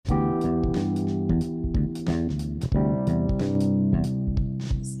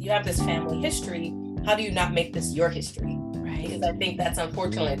you have this family history, how do you not make this your history? Right. Because I think that's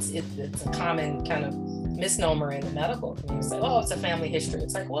unfortunately, it's a common kind of misnomer in the medical community. Say, oh, it's a family history.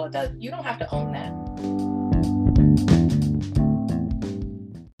 It's like, well, you don't have to own that.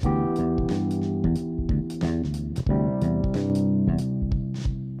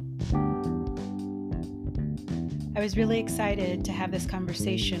 I was really excited to have this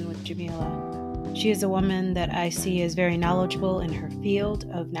conversation with Jamila. She is a woman that I see as very knowledgeable in her field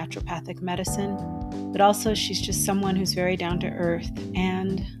of naturopathic medicine, but also she's just someone who's very down to earth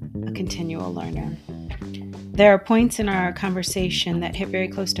and a continual learner. There are points in our conversation that hit very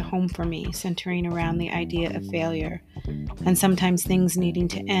close to home for me, centering around the idea of failure and sometimes things needing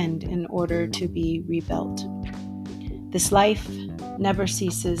to end in order to be rebuilt. This life never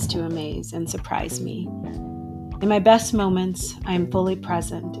ceases to amaze and surprise me. In my best moments, I am fully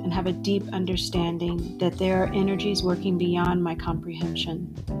present and have a deep understanding that there are energies working beyond my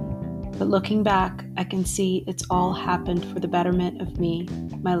comprehension. But looking back, I can see it's all happened for the betterment of me,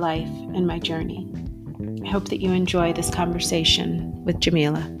 my life, and my journey. I hope that you enjoy this conversation with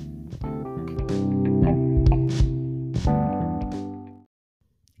Jamila.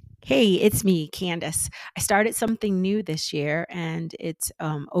 Hey, it's me, Candace. I started something new this year, and it's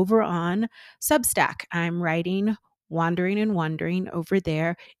over on Substack. I'm writing Wandering and Wondering over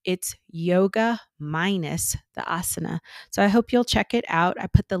there. It's yoga minus the asana. So I hope you'll check it out. I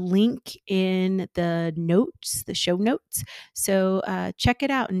put the link in the notes, the show notes. So check it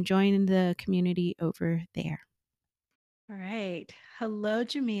out and join the community over there. All right. Hello,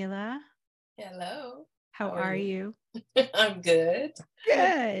 Jamila. Hello. How are you? I'm good.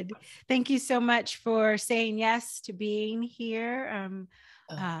 Good. Thank you so much for saying yes to being here.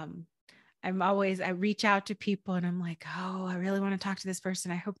 I reach out to people and I'm like, oh, I really want to talk to this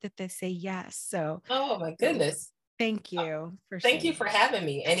person. I hope that they say yes. So, Oh my goodness. Thank you for Thank you saying for having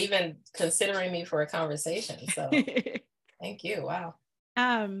me and even considering me for a conversation. So thank you. Wow.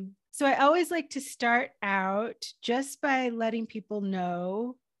 So I always like to start out just by letting people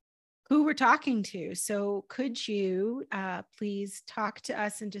know who we're talking to. So could you please talk to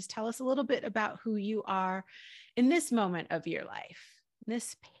us and just tell us a little bit about who you are in this moment of your life,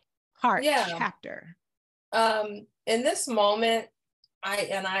 this chapter? In this moment, I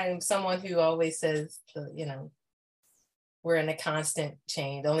am someone who always says, we're in a constant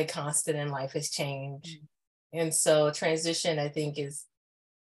change. The only constant in life is change. And so transition, I think, is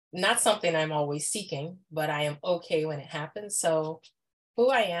not something I'm always seeking, but I am okay when it happens. So who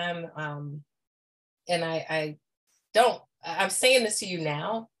I am, and I'm saying this to you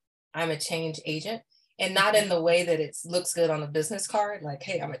now, I'm a change agent, and not in the way that it looks good on a business card, like,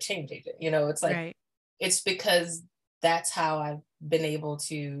 hey, I'm a change agent. It's like, right. It's because that's how I've been able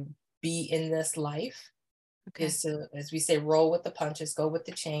to be in this life, is to, as we say, roll with the punches, go with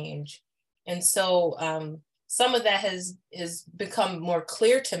the change. And so some of that has become more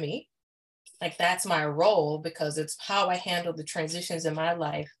clear to me. Like, that's my role because it's how I handle the transitions in my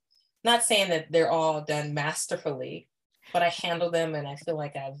life. Not saying that they're all done masterfully, but I handle them and I feel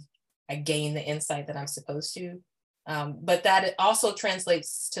like I gain the insight that I'm supposed to. But that it also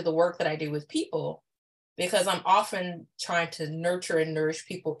translates to the work that I do with people, because I'm often trying to nurture and nourish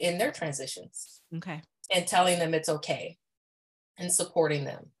people in their transitions. Okay. And telling them it's okay and supporting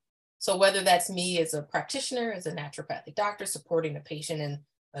them. So whether that's me as a practitioner, as a naturopathic doctor, supporting a patient in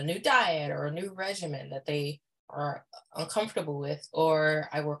a new diet or a new regimen that they are uncomfortable with, or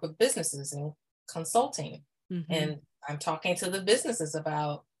I work with businesses and consulting, and I'm talking to the businesses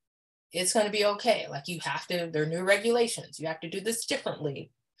about it's going to be okay. Like, there are new regulations. You have to do this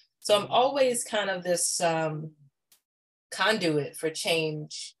differently. So I'm always kind of this conduit for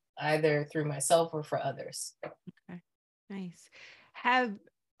change, either through myself or for others. Okay, nice.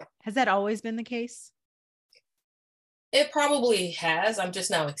 Has that always been the case? It probably has. I'm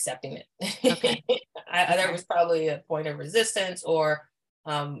just now accepting it. Okay. There was probably a point of resistance or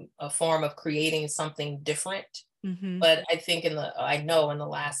a form of creating something different. But I think in the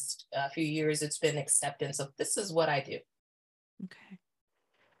last few years, it's been acceptance of this is what I do. Okay.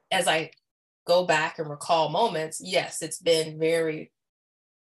 As I go back and recall moments, yes, it's been very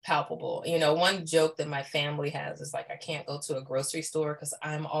palpable. One joke that my family has is like, I can't go to a grocery store because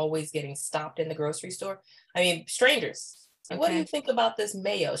I'm always getting stopped in the grocery store. I mean, strangers. Like, what do you think about this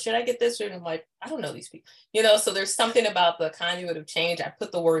mayo? Should I get this? And I'm like, I don't know these people. So there's something about the conduit of change. I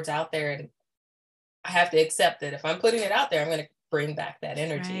put the words out there and I have to accept that if I'm putting it out there, I'm going to bring back that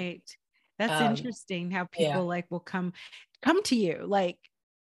energy. Right. That's interesting how people will come to you, like,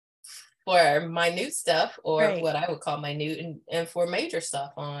 for minute stuff, or what I would call minute, and for major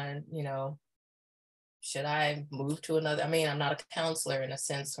stuff on, should I move to another? I mean, I'm not a counselor in a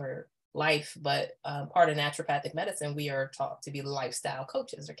sense for life, but part of naturopathic medicine, we are taught to be lifestyle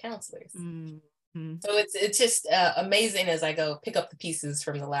coaches or counselors. Mm-hmm. So it's just amazing as I go pick up the pieces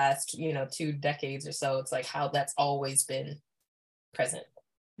from the last, 2 decades or so. It's like how that's always been present.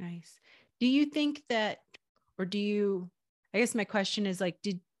 Nice. Do you think that, or I guess my question is like,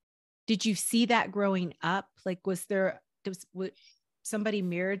 did you see that growing up? Like, was somebody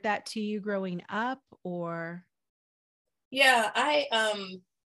mirrored that to you growing up, or? Yeah, I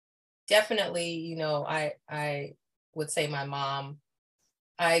definitely, I would say my mom.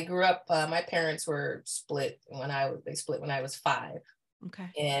 I grew up, my parents were split they split when I was 5. Okay.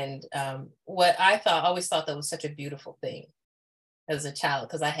 And what I always thought that was such a beautiful thing as a child,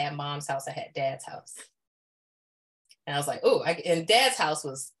 because I had mom's house, I had dad's house. And I was like, and dad's house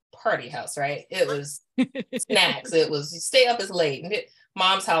was party house, right? It was snacks. It was stay up as late. And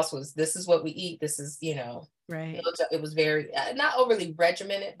mom's house was, this is what we eat. This is, right. It was very, not overly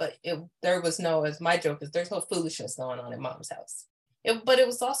regimented, but there was no, as my joke is, there's no foolishness going on in mom's house. But it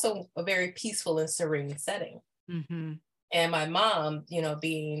was also a very peaceful and serene setting. Mm-hmm. And my mom,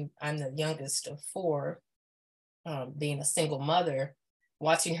 I'm the youngest of 4, being a single mother,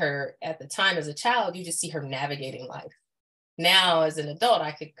 watching her at the time as a child, you just see her navigating life. Now, as an adult,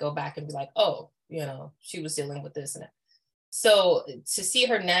 I could go back and be like, oh, she was dealing with this and that. So to see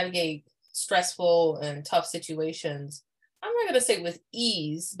her navigate stressful and tough situations, I'm not going to say with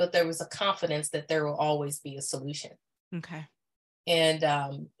ease, but there was a confidence that there will always be a solution. Okay. And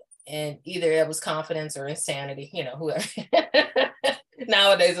either it was confidence or insanity, whoever.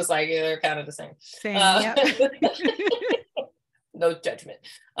 Nowadays, it's like, they're kind of the same. Yep. No judgment.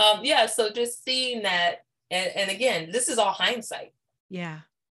 So just seeing that, and again, this is all hindsight. Yeah.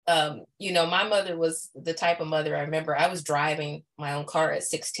 My mother was the type of mother, I remember I was driving my own car at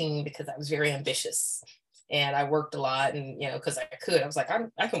 16 because I was very ambitious and I worked a lot, and, because I was like,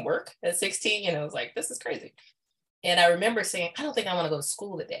 I can work at 16, I was like, this is crazy. And I remember saying, I don't think I want to go to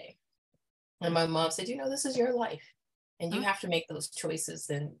school today. And my mom said, this is your life and you have to make those choices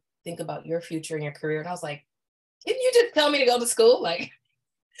and think about your future and your career. And I was like, didn't you just tell me to go to school? Like,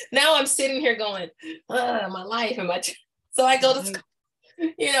 now I'm sitting here going, my life and so I go to school,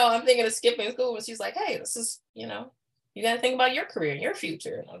 I'm thinking of skipping school. And she's like, hey, this is, you got to think about your career and your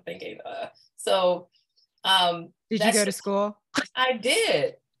future. And I'm thinking, did you go to school? I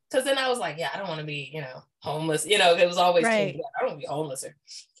did. Because then I was like, I don't want to be, homeless. It was always, right. I don't want to be homeless.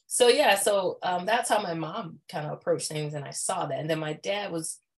 So that's how my mom kind of approached things. And I saw that. And then my dad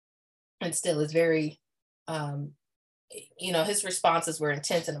was, and still is very, his responses were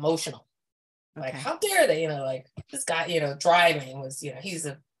intense and emotional. Okay. Like, how dare they, like this guy, driving was, he's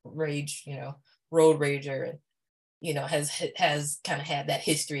a rage, road rager, and, has kind of had that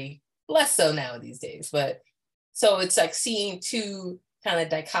history, less so now these days. But so it's like seeing 2 kind of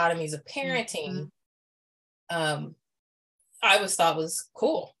dichotomies of parenting. Mm-hmm. I always thought was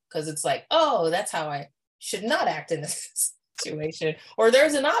cool because it's like, oh, that's how I should not act in this situation. Or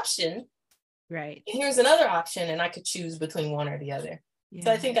there's an option. Right. And here's another option, and I could choose between one or the other. Yeah.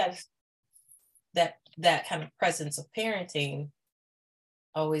 So I think that kind of presence of parenting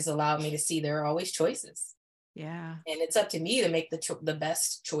always allowed me to see there are always choices. Yeah. And it's up to me to make the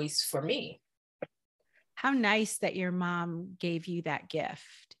best choice for me. How nice that your mom gave you that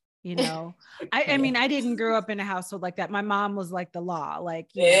gift. I mean, I didn't grow up in a household like that. My mom was like the law, like,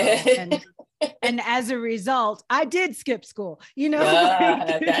 and as a result, I did skip school,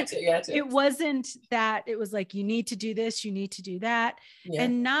 Gotcha. It wasn't that, it was like, you need to do this, you need to do that. Yeah.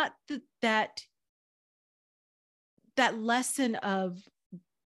 And not that lesson of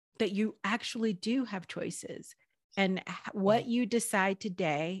that you actually do have choices, and what you decide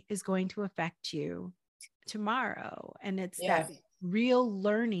today is going to affect you tomorrow. And it's that real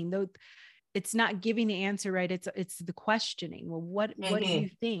learning, though. It's not giving the answer, right? It's the questioning. Well, what do you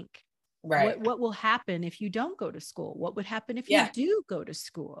think? Right. What will happen if you don't go to school? What would happen if you do go to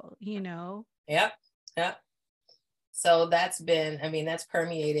school? Yep. So that's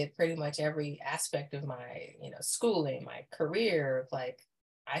permeated pretty much every aspect of my, schooling, my career. Like,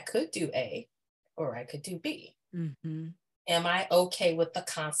 I could do A or I could do B. Mm-hmm. Am I okay with the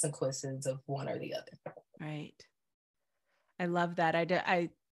consequences of one or the other? Right. I love that.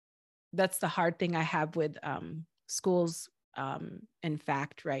 That's the hard thing I have with schools. In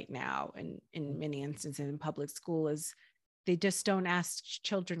fact, right now, and in many instances in public school, is they just don't ask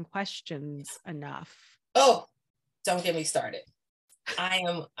children questions enough. Oh, don't get me started.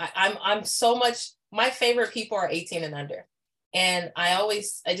 I'm so much, my favorite people are 18 and under. And I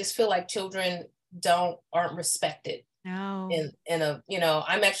just feel like children aren't respected No. In a, you know,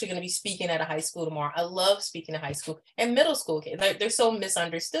 I'm actually going to be speaking at a high school tomorrow. I love speaking at high school and middle school kids. They're so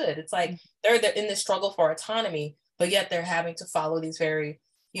misunderstood. It's like they're in this struggle for autonomy, but yet they're having to follow these very,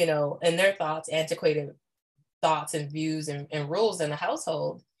 you know, in their thoughts, antiquated thoughts and views and rules in the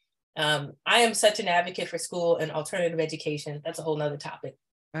household. I am such an advocate for school and alternative education. That's a whole nother topic.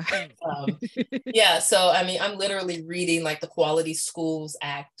 Yeah, so I mean, I'm literally reading like the Quality Schools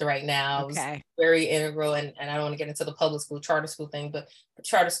Act right now. Okay. It's very integral, and I don't want to get into the public school charter school thing, but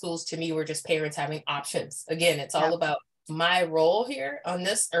charter schools to me were just parents having options. Again, it's all about my role here on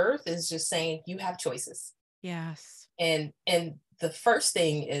this earth is just saying you have choices. Yes. And the first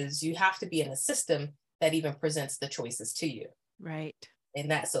thing is you have to be in a system that even presents the choices to you. Right.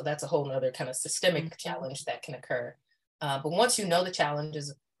 And that's a whole nother kind of systemic challenge that can occur. But once you know the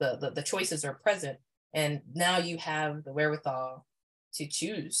challenges, the choices are present, and now you have the wherewithal to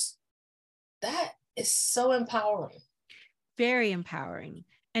choose. That is so empowering. Very empowering.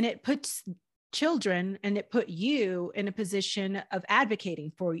 And it puts children and it put you in a position of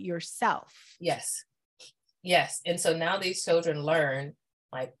advocating for yourself. Yes. Yes. And so now these children learn,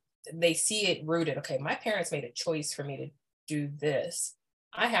 like they see it rooted. Okay, my parents made a choice for me to do this.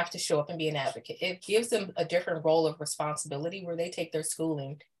 I have to show up and be an advocate. It gives them a different role of responsibility where they take their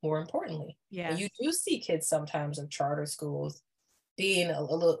schooling more importantly. Yeah. And you do see kids sometimes in charter schools being a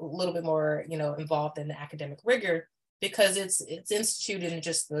little bit more, you know, involved in the academic rigor because it's instituted in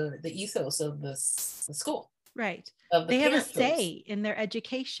just the ethos of the school. Right. Of the they have a choice. say in their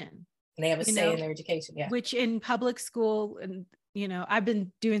education. And they have a say in their education. Yeah. Which in public school, and you know, I've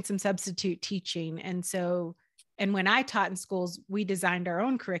been doing some substitute teaching, and when I taught in schools, we designed our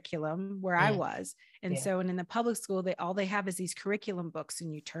own curriculum where I was. And so, and in the public school, all they have is these curriculum books,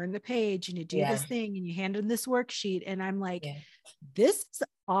 and you turn the page and you do this thing and you hand them this worksheet. And I'm like, this is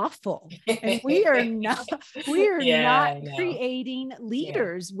awful. And we are not creating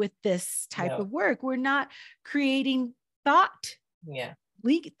leaders with this type of work. We're not creating thought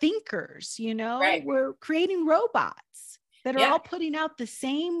thinkers, you know, we're creating robots that are all putting out the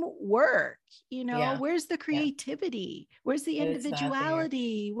same work, you know. Where's the creativity? Where's the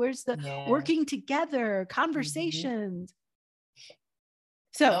individuality? Where's the working together conversations?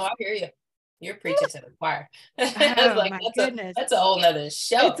 So I hear you. You're preaching to the choir. Oh, like, my goodness. That's a whole nother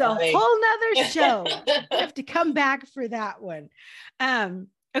show. It's a whole nother show. I have to come back for that one.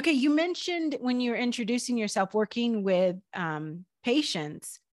 Okay. You mentioned when you were introducing yourself working with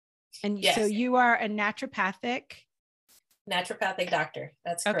patients. And so you are a naturopathic doctor.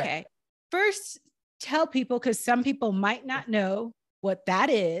 That's correct. Okay. First, tell people, because some people might not know what that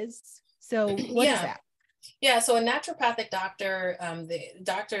is. So what is that? Yeah, so a naturopathic doctor, the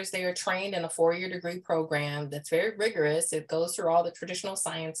doctors, they are trained in a 4-year degree program that's very rigorous. It goes through all the traditional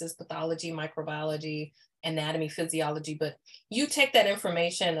sciences, pathology, microbiology, anatomy, physiology, but you take that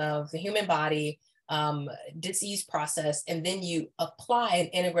information of the human body, disease process, and then you apply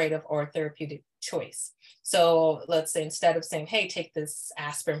an integrative or therapeutic choice. So let's say instead of saying, hey, take this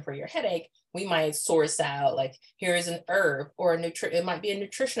aspirin for your headache, we might source out like, here is an herb or it might be a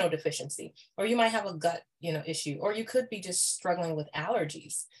nutritional deficiency, or you might have a gut, issue, or you could be just struggling with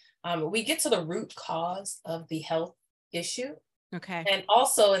allergies. We get to the root cause of the health issue. Okay. And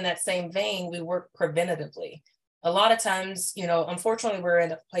also in that same vein, we work preventatively. A lot of times, unfortunately, we're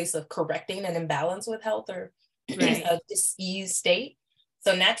in a place of correcting an imbalance with health or a disease state.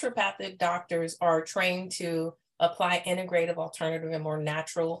 So naturopathic doctors are trained to apply integrative, alternative, and more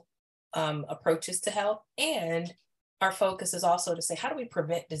natural approaches to health. And our focus is also to say, how do we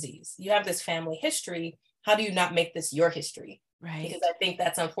prevent disease? You have this family history. How do you not make this your history? Right. Because I think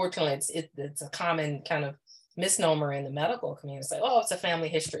that's unfortunately, it's a common kind of misnomer in the medical community. It's like, oh, it's a family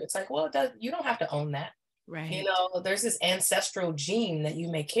history. It's like, well, you don't have to own that. Right. There's this ancestral gene that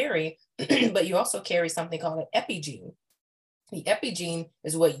you may carry, but you also carry something called an epigene. The epigene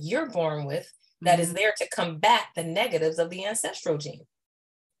is what you're born with that is there to combat the negatives of the ancestral gene.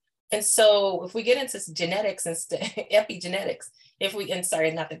 And so if we get into genetics and epigenetics,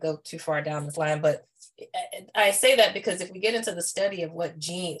 sorry, not to go too far down this line, but I say that because if we get into the study of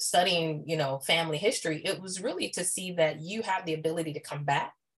studying, family history, it was really to see that you have the ability to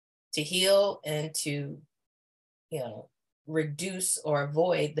combat, to heal, and to, reduce or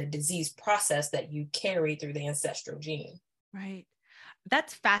avoid the disease process that you carry through the ancestral gene. Right.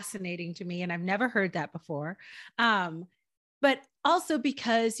 That's fascinating to me. And I've never heard that before. But also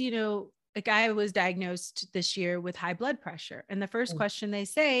because, a guy was diagnosed this year with high blood pressure. And the first question they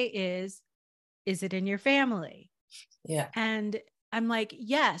say is it in your family? Yeah. And I'm like,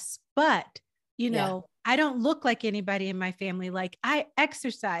 yes, but, I don't look like anybody in my family. Like, I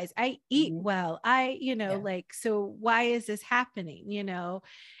exercise, I eat well, like, so why is this happening?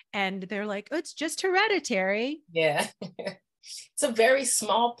 And they're like, oh, it's just hereditary. Yeah. It's a very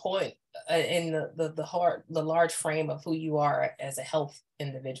small point in the large frame of who you are as a health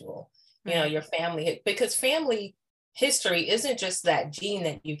individual. Right. Your family, because family history isn't just that gene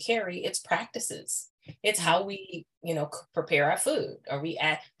that you carry, it's practices. It's how we, prepare our food.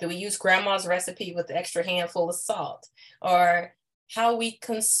 Do we use grandma's recipe with the extra handful of salt, or how we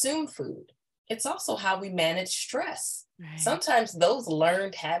consume food? It's also how we manage stress. Right. Sometimes those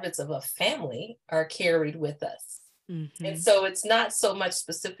learned habits of a family are carried with us. Mm-hmm. And so it's not so much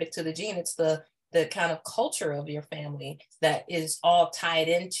specific to the gene, it's the kind of culture of your family that is all tied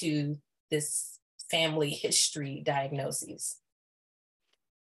into this family history diagnoses.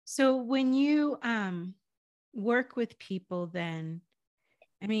 So when you work with people, then,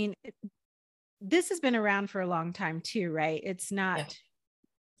 I mean, this has been around for a long time too, right? It's not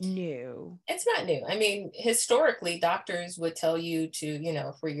new. It's not new. I mean, historically, doctors would tell you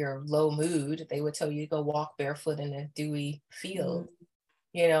to, for your low mood, they would tell you to go walk barefoot in a dewy field.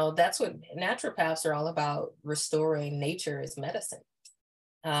 That's what naturopaths are all about, restoring nature as medicine.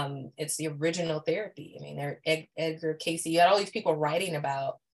 It's the original therapy. I mean, Edgar Cayce, you had all these people writing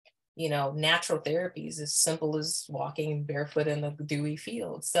about, natural therapies as simple as walking barefoot in a dewy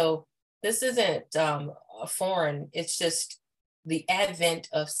field. So this isn't a foreign, it's just the advent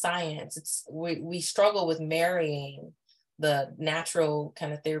of science. We struggle with marrying the natural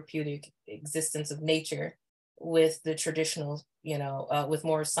kind of therapeutic existence of nature with the traditional, with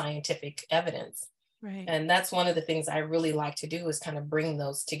more scientific evidence. Right. And that's one of the things I really like to do, is kind of bring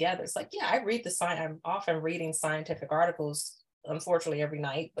those together. It's like, yeah, I read I'm often reading scientific articles, unfortunately every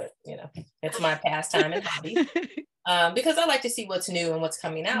night, but it's my pastime and hobby. Because I like to see what's new and what's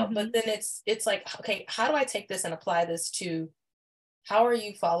coming out. Mm-hmm. But then it's like, okay, how do I take this and apply this to, how are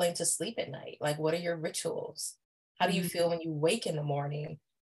you falling to sleep at night? Like, what are your rituals? How do you feel when you wake in the morning?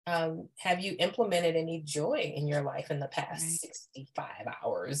 Have you implemented any joy in your life in the past 65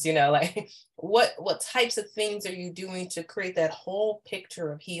 hours? Like what types of things are you doing to create that whole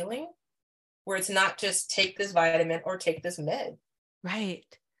picture of healing, where it's not just take this vitamin or take this med? Right.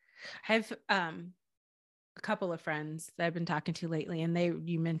 I have a couple of friends that I've been talking to lately, and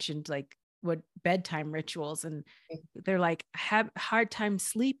you mentioned like what bedtime rituals, and they're like, I have a hard time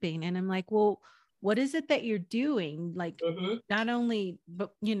sleeping. And I'm like, well, what is it that you're doing? Like, not only,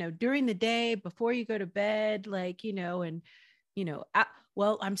 but, during the day before you go to bed, like, and,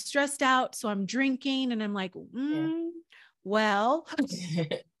 well, I'm stressed out, so I'm drinking. And I'm like, well,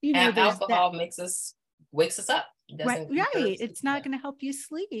 alcohol wakes us up. Right. It's not going to help you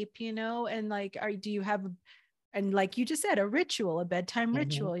sleep, and like, do you have and like you just said, a ritual, a bedtime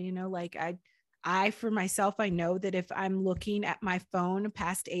ritual, like I, for myself, I know that if I'm looking at my phone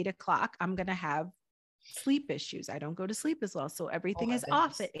past 8 o'clock, I'm going to have sleep issues. I don't go to sleep as well. So everything is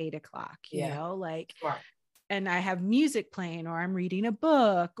off at 8 o'clock, like, and I have music playing, or I'm reading a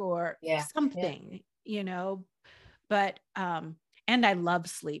book or something, but, and I love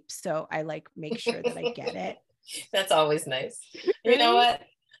sleep. So I like make sure that I get it. That's always nice. You know what?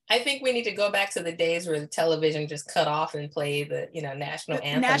 I think we need to go back to the days where the television just cut off and play the, national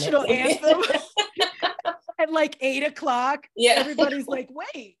anthem. National anthem at like 8 o'clock. Yeah. Everybody's like,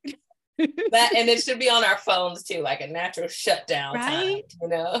 wait. That, and it should be on our phones too, like a natural shutdown right?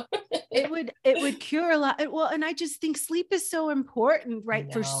 time, it would cure a lot. Well, and I just think sleep is so important,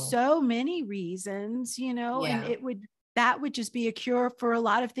 right? For so many reasons, and that would just be a cure for a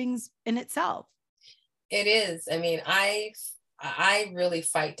lot of things in itself. It is. I mean, I really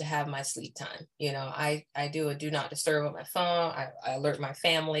fight to have my sleep time. I do a do not disturb on my phone. I alert my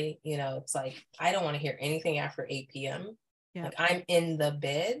family. It's like, I don't want to hear anything after 8 p.m. Yeah. Like, I'm in the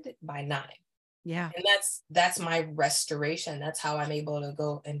bed by 9. Yeah. And that's my restoration. That's how I'm able to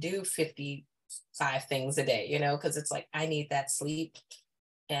go and do 55 things a day, because it's like, I need that sleep.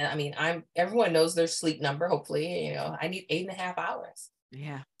 And I mean, everyone knows their sleep number, hopefully, I need 8.5 hours.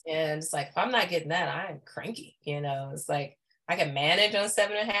 Yeah. And it's like, if I'm not getting that, I'm cranky, it's like, I can manage on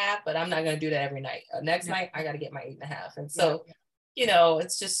 7.5, but I'm not going to do that every night. Next night, I got to get my 8.5. And so,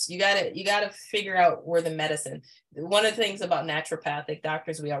 it's just, you got to figure out where the medicine. One of the things about naturopathic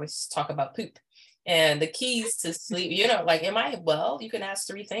doctors, we always talk about poop and the keys to sleep, like, you can ask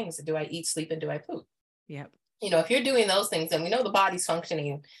 3 things. Do I eat, sleep, and do I poop? Yep. If you're doing those things, then we know the body's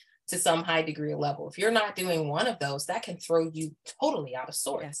functioning to some high degree of level. If you're not doing one of those, that can throw you totally out of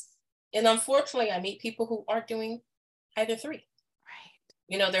sorts. Yes. And unfortunately, I meet people who aren't doing either 3.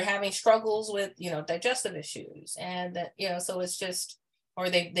 Right. They're having struggles with, digestive issues. And that, so it's just, or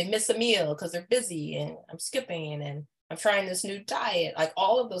they miss a meal because they're busy and I'm skipping and I'm trying this new diet. Like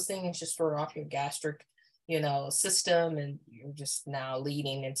all of those things just throw off your gastric, system, and you're just now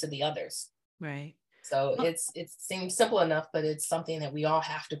leading into the others. Right. So it seems simple enough, but it's something that we all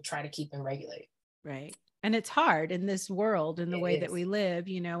have to try to keep and regulate. Right. And it's hard in this world, in the way that we live,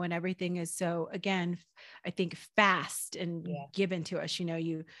 and everything is so, again, I think fast and given to us.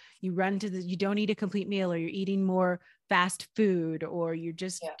 You run to you don't eat a complete meal, or you're eating more fast food, or you're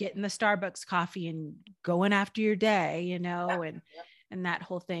just getting the Starbucks coffee and going after your day, and that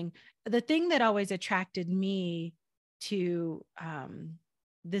whole thing. The thing that always attracted me to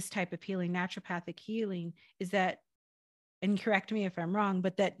this type of healing, naturopathic healing, is that, and correct me if I'm wrong,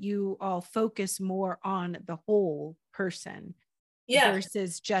 but that you all focus more on the whole person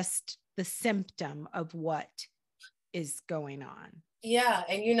versus just the symptom of what is going on. Yeah.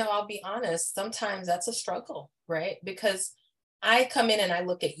 And, I'll be honest, sometimes that's a struggle, right? Because I come in and I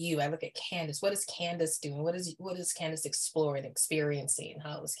look at you, I look at Candace. What is Candace doing? What is Candace exploring, experiencing?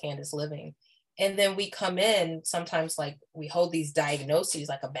 How is Candace living? And then we come in sometimes, like we hold these diagnoses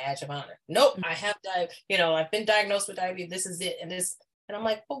like a badge of honor. Nope, I have I've been diagnosed with diabetes. This is it, and I'm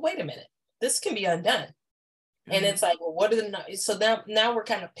like, well, wait a minute, this can be undone. And it's like, well, what are the so now we're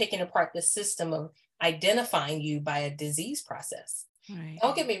kind of picking apart the system of identifying you by a disease process. Right.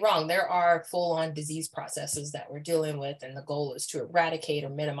 Don't get me wrong, there are full-on disease processes that we're dealing with, and the goal is to eradicate or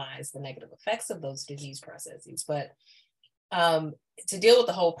minimize the negative effects of those disease processes. But to deal with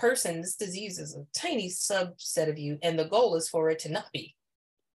the whole person, this disease is a tiny subset of you, and the goal is for it to not be.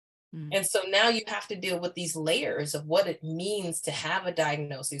 And so now you have to deal with these layers of what it means to have a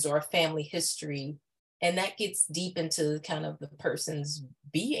diagnosis or a family history. And that gets deep into kind of the person's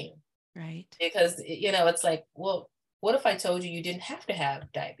being. Right. Because, it's like, well, what if I told you didn't have to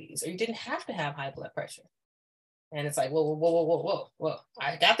have diabetes, or you didn't have to have high blood pressure? And it's like, whoa.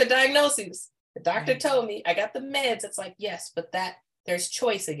 I got the diagnosis. The doctor told me, I got the meds. It's like, yes, but there's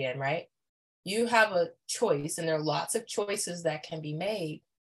choice again, right? You have a choice, and there are lots of choices that can be made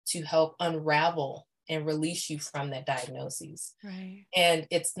to help unravel and release you from that diagnosis. Right. And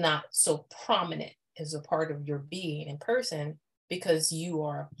it's not so prominent as a part of your being in person, because you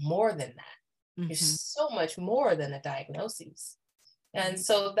are more than that. You're so much more than a diagnosis. And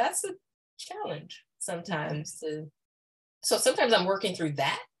so that's a challenge sometimes. So sometimes I'm working through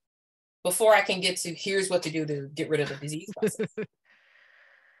that before I can get to here's what to do to get rid of the disease process. Right.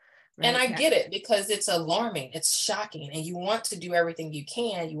 And I get it, because it's alarming, it's shocking, and you want to do everything you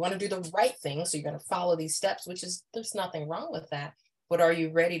can. You want to do the right thing. So you're going to follow these steps, there's nothing wrong with that. But are you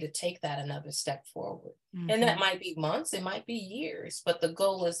ready to take that another step forward? And that might be months, it might be years, but the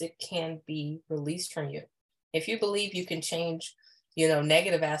goal is it can be released from you. If you believe you can change,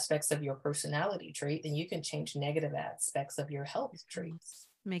 negative aspects of your personality trait, then you can change negative aspects of your health traits.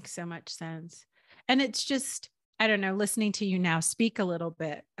 Makes so much sense. And it's just, I don't know, listening to you now speak a little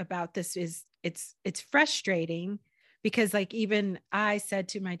bit about this it's frustrating, because like even I said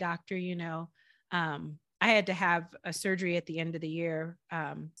to my doctor, I had to have a surgery at the end of the year,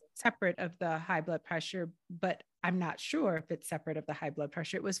 separate of the high blood pressure, but I'm not sure if it's separate of the high blood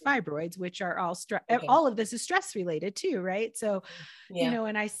pressure. It was fibroids, which are all of this is stress related too, right? So,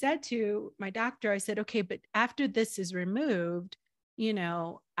 and I said to my doctor, I said, okay, but after this is removed,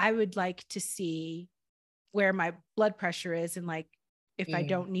 I would like to see where my blood pressure is, and like, if I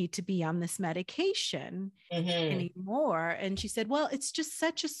don't need to be on this medication anymore. And she said, well, it's just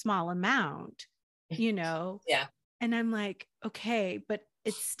such a small amount. Yeah. And I'm like, okay, but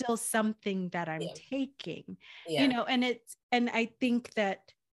it's still something that I'm taking, and I think that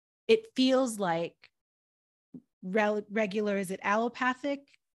it feels like regular, is it allopathic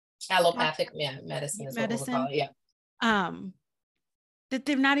medicine is what we'll call it. That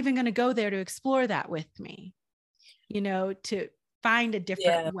they're not even going to go there to explore that with me, to find a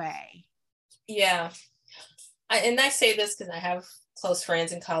different way. Yeah. And I say this because I have close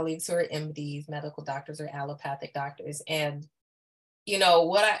friends and colleagues who are MDs, medical doctors, or allopathic doctors. And,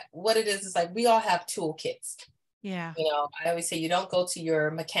 what it is like, we all have toolkits. Yeah. I always say, you don't go to your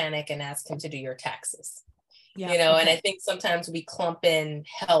mechanic and ask him to do your taxes, yeah. And I think sometimes we clump in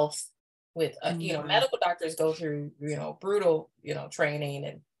health with, medical doctors go through, brutal, training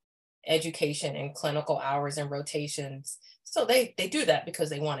and education and clinical hours and rotations. So they do that because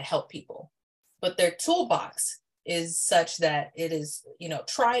they want to help people, but their toolbox is such that it is,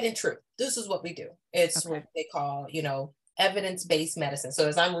 tried and true. This is what we do. It's what they call, evidence-based medicine. So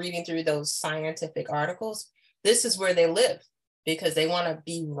as I'm reading through those scientific articles, this is where they live, because they want to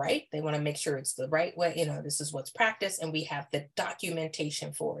be right. They want to make sure it's the right way. This is what's practiced, and we have the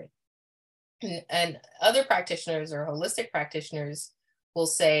documentation for it. And other practitioners or holistic practitioners will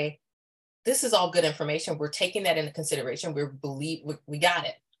say, this is all good information. We're taking that into consideration. We got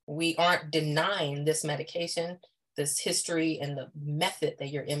it. We aren't denying this medication, this history, and the method that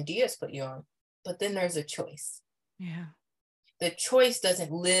your MD has put you on. But then there's a choice. Yeah. The choice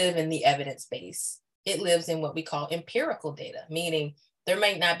doesn't live in the evidence base. It lives in what we call empirical data, meaning there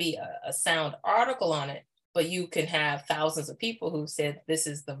might not be a sound article on it, but you can have thousands of people who said, this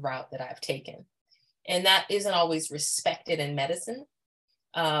is the route that I've taken. And that isn't always respected in medicine.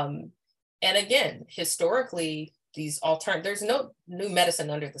 And again, historically, there's no new medicine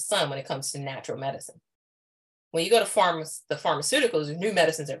under the sun when it comes to natural medicine. When you go to the pharmaceuticals, there's new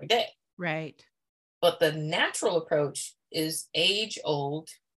medicines every day. Right. But the natural approach is age old.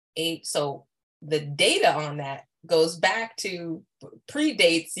 So the data on that goes back to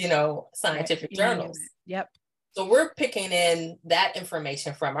predates, scientific journals. Yep. So we're picking in that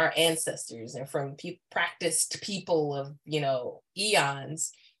information from our ancestors and from practiced people of,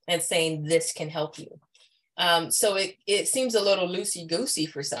 eons, and saying this can help you. So it seems a little loosey-goosey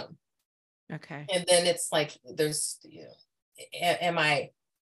for some. Okay. And then it's like, am I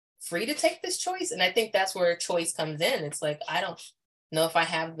free to take this choice? And I think that's where choice comes in. It's like, I don't know if I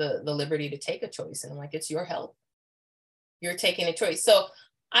have the liberty to take a choice. And I'm like, it's your health. You're taking a choice. So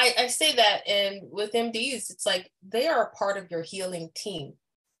I say that, and with MDs, it's like, they are a part of your healing team.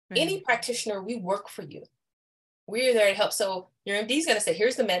 Right. Any practitioner, we work for you. We're there to help. So your MD is going to say,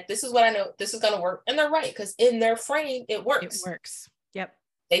 here's the med, this is what I know, this is going to work. And they're right, because in their frame, it works. It works. Yep.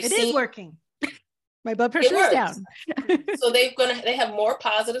 It is working. My blood pressure is down. So they have more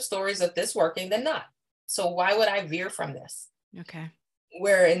positive stories of this working than not. So why would I veer from this? Okay.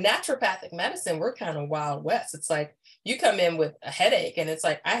 Where in naturopathic medicine, we're kind of Wild West. It's like you come in with a headache and it's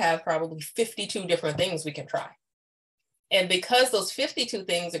like, I have probably 52 different things we can try. And because those 52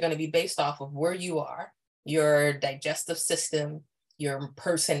 things are going to be based off of where you are, your digestive system, your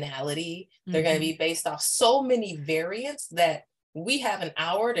personality, they're going to be based off so many variants that we have an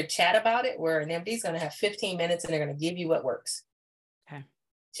hour to chat about it, where an MD is going to have 15 minutes and they're going to give you what works. Okay.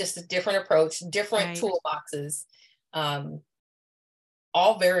 Just a different approach, different toolboxes,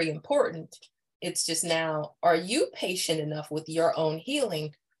 all very important. It's just now, are you patient enough with your own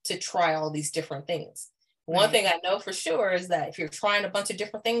healing to try all these different things? One thing I know for sure is that if you're trying a bunch of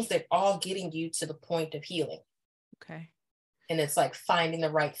different things, they're all getting you to the point of healing. Okay. And it's like finding the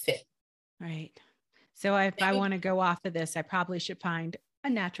right fit. Right. So if I want to go off of this, I probably should find a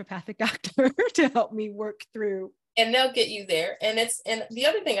naturopathic doctor to help me work through. And they'll get you there. And the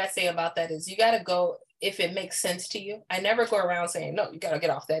other thing I say about that is you got to go if it makes sense to you. I never go around saying, no, you got to get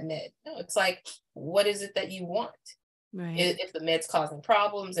off that med. No, it's like, what is it that you want? Right. If the med's causing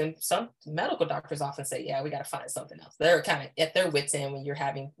problems, and some medical doctors often say, yeah, we got to find something else. They're kind of at their wits' end when you're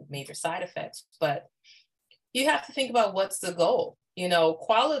having major side effects. But you have to think about what's the goal.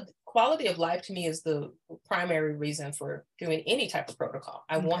 Quality of life to me is the primary reason for doing any type of protocol.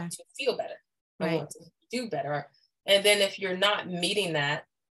 I want to feel better. I want to do better. And then if you're not meeting that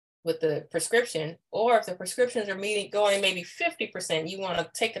with the prescription, or if the prescriptions are going maybe 50%, you want to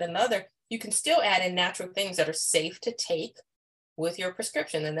take it another, you can still add in natural things that are safe to take with your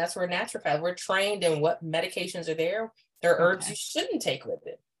prescription. And that's where naturopath, we're trained in what medications are there. There are herbs you shouldn't take with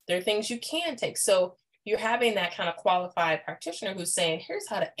it. There are things you can take. So you're having that kind of qualified practitioner who's saying, here's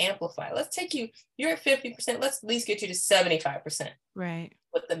how to amplify. Let's take you're at 50%. Let's at least get you to 75% right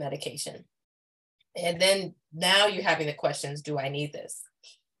with the medication. And then now you're having the questions, do I need this?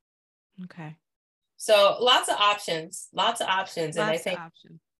 Okay. So lots of options. And I think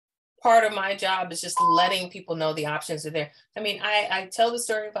part of my job is just letting people know the options are there. I mean, I tell the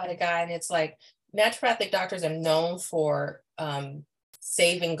story about a guy, and it's like naturopathic doctors are known for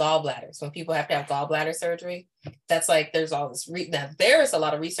saving gallbladders. When people have to have gallbladder surgery, that's like, there's all this, there's a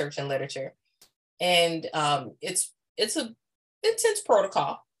lot of research and literature, and it's an intense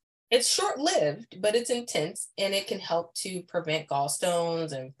protocol. It's short-lived, but it's intense, and it can help to prevent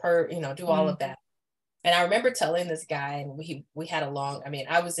gallstones and do all of that. And I remember telling this guy, and we had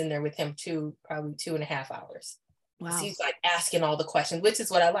I was in there with him probably 2.5 hours. Wow. He's like asking all the questions, which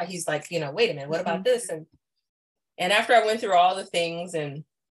is what I like. He's like, wait a minute, what about this? And after I went through all the things, and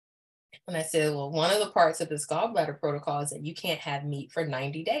I said, well, one of the parts of this gallbladder protocol is that you can't have meat for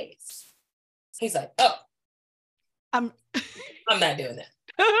 90 days. He's like, oh, I'm not doing that.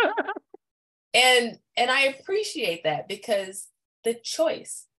 and I appreciate that, because the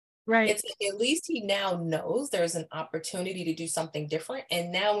choice, it's like, at least he now knows there's an opportunity to do something different.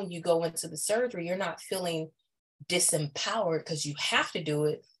 And now when you go into the surgery, you're not feeling disempowered because you have to do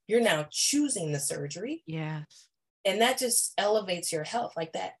it. You're now choosing the surgery. Yes. And that just elevates your health.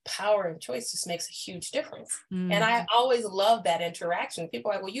 Like that power and choice just makes a huge difference. And I Mm. always love that interaction.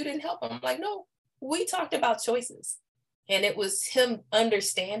 People are like, well, you didn't help him. I'm like, no, we talked about choices. And it was him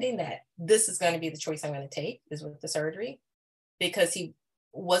understanding that this is going to be the choice I'm going to take is with the surgery, because he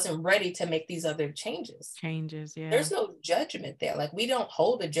wasn't ready to make these other changes. Yeah. There's no judgment there. Like we don't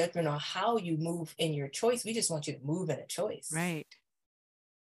hold a judgment on how you move in your choice. We just want you to move in a choice. Right.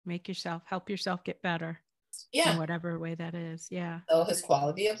 Help yourself get better. Yeah. In whatever way that is. Yeah. So his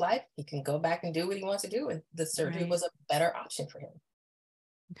quality of life, he can go back and do what he wants to do. And the surgery was a better option for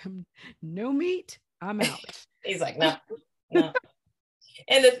him. No meat, I'm out. He's like, no, no.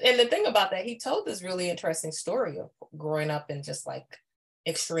 And the thing about that, he told this really interesting story of growing up in just like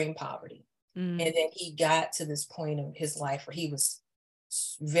extreme poverty. And then he got to this point in his life where he was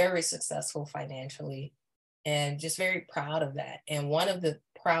very successful financially and just very proud of that. And one of the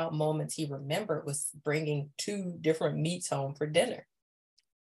proud moments he remembered was bringing 2 different meats home for dinner.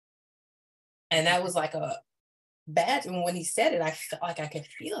 And that was like a badge. And when he said it, I felt like I could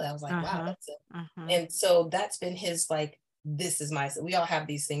feel it. I was like, wow, that's it. And so that's been his, like, this is my, we all have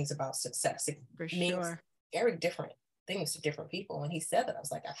these things about success. It means very different things to different people. When he said that, I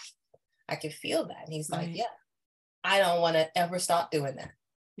was like, I could feel that. And he's like, yeah, I don't want to ever stop doing that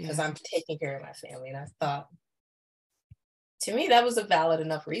because I'm taking care of my family. And I thought, to me, that was a valid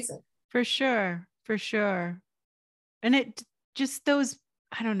enough reason. For sure. And it just those,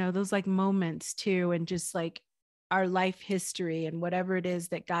 I don't know, those like moments too, and just like our life history and whatever it is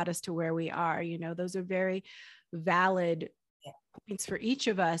that got us to where we are, you know, those are very valid points for each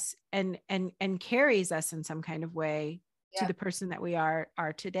of us and carries us in some kind of way to the person that we are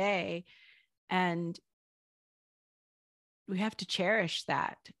today. And we have to cherish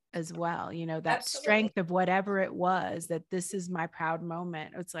that as well, you know, that strength of whatever it was, that this is my proud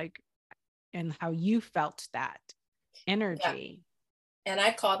moment. It's like, and how you felt that energy. And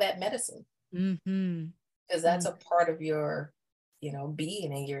I call that medicine. Because that's a part of your, you know,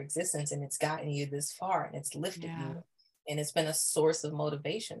 being and your existence, and it's gotten you this far and it's lifted you, and it's been a source of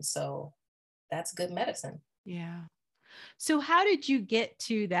motivation. So that's good medicine. Yeah. So how did you get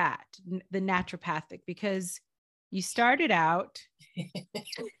to that, the naturopathic? Because you started out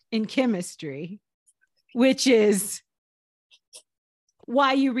in chemistry, which is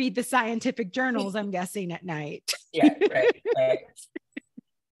why you read the scientific journals, I'm guessing, at night. Right.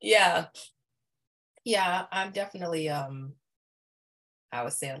 Yeah, I'm definitely I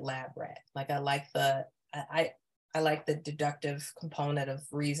would say a lab rat. Like I like the deductive component of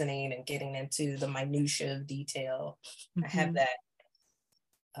reasoning and getting into the minutia of detail. I have that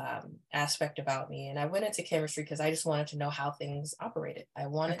aspect about me. And I went into chemistry because I just wanted to know how things operated. I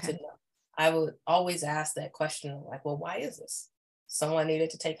wanted to know. I would always ask that question, like, well, why is this? Someone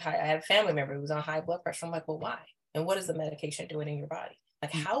needed to take I had a family member who was on high blood pressure. I'm like, well, why? And what is the medication doing in your body?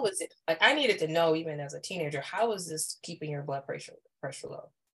 Like, how is it? Like, I needed to know, even as a teenager, how is this keeping your blood pressure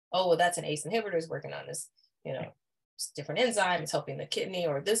low? Oh, well, that's an ACE inhibitor is working on this, you know, it's different enzyme, it's helping the kidney,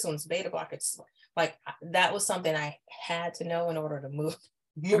 or this one's beta blocker. It's like, that was something I had to know in order to move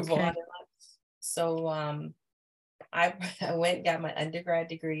on. So I went and got my undergrad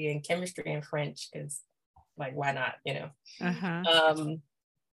degree in chemistry and French because, like, why not, you know? And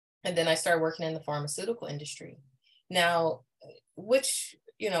then I started working in the pharmaceutical industry. Now, which,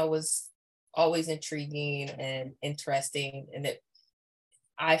 you know, was always intriguing and interesting. And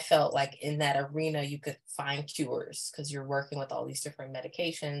I felt like in that arena, you could find cures because you're working with all these different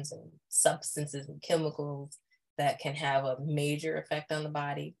medications and substances and chemicals that can have a major effect on the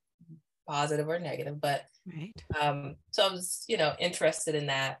body, positive or negative. But so I was, you know, interested in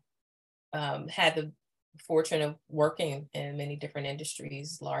that. Had the fortune of working in many different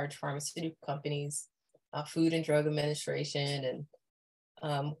industries, large pharmaceutical companies, Food and Drug Administration,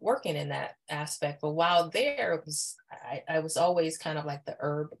 and working in that aspect. But while there, it was I was always kind of like the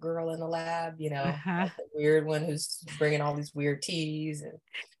herb girl in the lab, you know, like the weird one who's bringing all these weird teas, and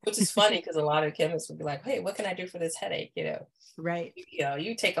which is funny because a lot of chemists would be like, hey, what can I do for this headache? You know, you know,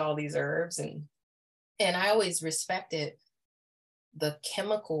 you take all these herbs, and I always respected the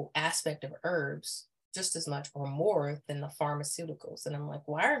chemical aspect of herbs just as much or more than the pharmaceuticals. And I'm like,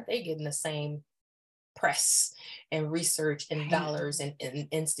 why aren't they getting the same press and research and dollars and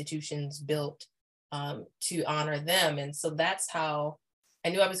institutions built to honor them? And so that's how I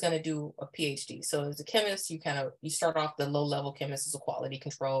knew I was going to do a PhD. So as a chemist, you start off the low level chemist as a quality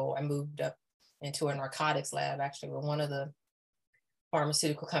control. I moved up into a narcotics lab, actually, with one of the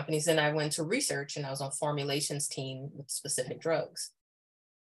pharmaceutical companies. And I went to research, and I was on formulations team with specific drugs.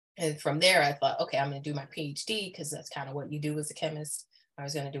 And from there, I thought, okay, I'm going to do my PhD because that's kind of what you do as a chemist. I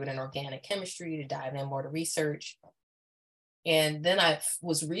was going to do it in organic chemistry to dive in more to research. And then I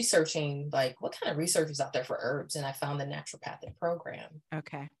was researching like what kind of research is out there for herbs, and I found the naturopathic program.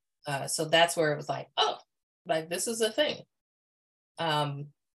 Okay. So that's where it was like, oh, like this is a thing. I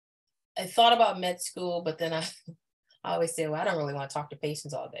thought about med school, but then I always say, well, I don't really want to talk to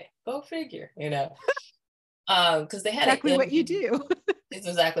patients all day. Go figure, because they had exactly what you do. It's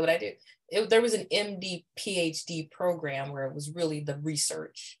exactly what I do. There was an MD PhD program where it was really the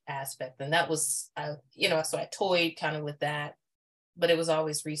research aspect, and that was, so I toyed kind of with that, but it was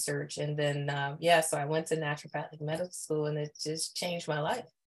always research. And then, so I went to naturopathic medical school, and it just changed my life.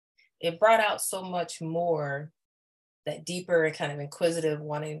 It brought out so much more, that deeper and kind of inquisitive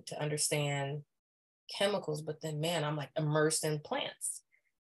wanting to understand chemicals, but then, man, I'm like immersed in plant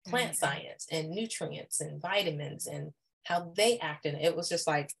science and nutrients and vitamins and how they act in it. It was just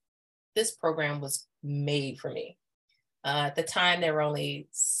like, this program was made for me. At the time, there were only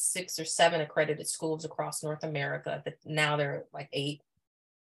 6 or 7 accredited schools across North America, but now there are like 8.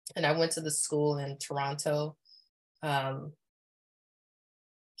 And I went to the school in Toronto,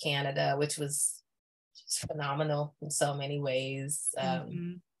 Canada, which was just phenomenal in so many ways.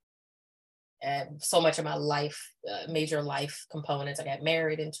 And so much of my life, major life components. I got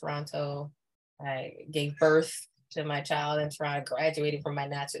married in Toronto. I gave birth to my child in Toronto, graduated from my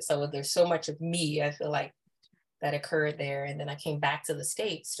natural. So there's so much of me, I feel like, that occurred there. And then I came back to the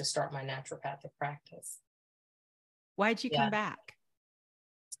States to start my naturopathic practice. Why'd you come back?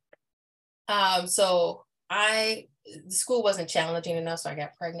 So the school wasn't challenging enough, so I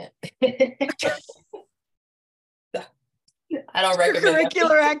got pregnant. I don't recommend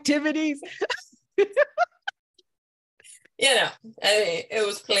curricular activities. I mean, it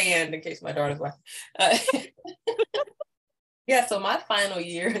was planned in case my daughter's watching. Yeah, so my final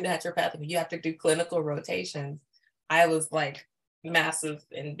year in naturopathy, you have to do clinical rotations. I was like massive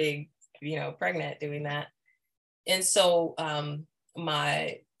and big, pregnant doing that. And so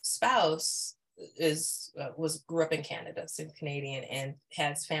my spouse grew up in Canada, so Canadian, and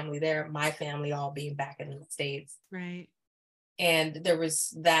has family there. My family all being back in the States. Right. And there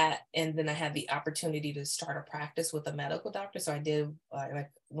was that, and then I had the opportunity to start a practice with a medical doctor. So I did,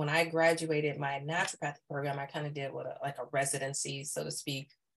 like when I graduated my naturopathic program, I kind of did a residency, so to speak,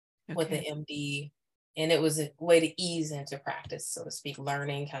 with an MD, and it was a way to ease into practice, so to speak,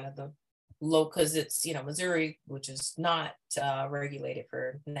 learning kind of the low, because it's Missouri, which is not regulated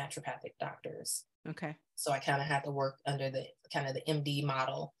for naturopathic doctors. Okay. So I kind of had to work under the kind of the MD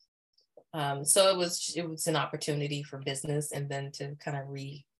model. So it was an opportunity for business, and then to kind of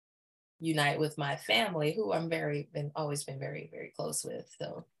reunite with my family, who always been very, very close with.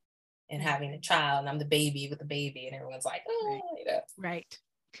 So, and having a child, and I'm the baby with the baby, and everyone's like, oh, right.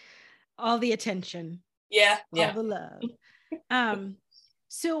 All the attention. Yeah. All the love.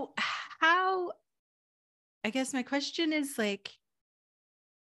 So how, I guess my question is like,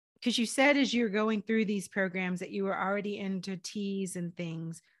 because you said as you're going through these programs that you were already into teas and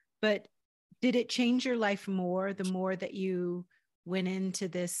things, but did it change your life more the more that you went into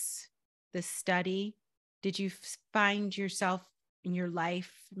this study? Did you find yourself in your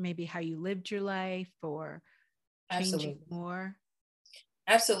life, maybe how you lived your life, or changing more?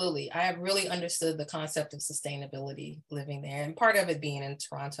 Absolutely. I have really understood the concept of sustainability living there, and part of it being in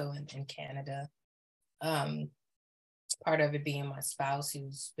Toronto and in Canada. Part of it being my spouse,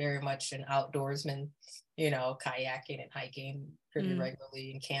 who's very much an outdoorsman, kayaking and hiking pretty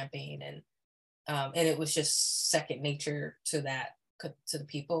regularly, and camping, and it was just second nature to the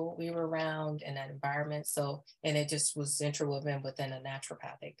people we were around and that environment. So, and it just was interwoven within a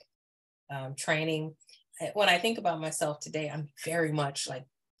naturopathic training. When I think about myself today, I'm very much like,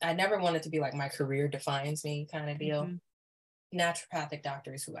 I never wanted to be like my career defines me kind of deal. Naturopathic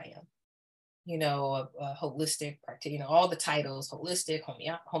doctor is who I am. A holistic practitioner, all the titles, holistic,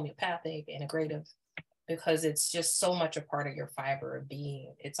 homeopathic, integrative, because it's just so much a part of your fiber of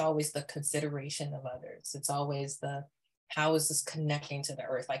being. It's always the consideration of others. It's always how is this connecting to the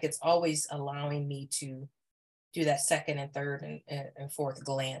earth? Like, it's always allowing me to do that second and third and fourth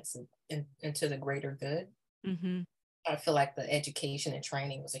glance into the greater good. I feel like the education and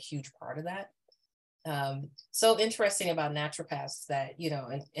training was a huge part of that. So interesting about naturopaths that,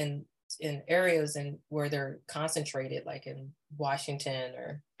 in areas where they're concentrated, like in Washington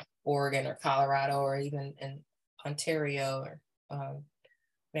or Oregon or Colorado, or even in Ontario or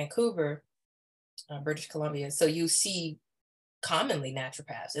Vancouver, British Columbia. So you see commonly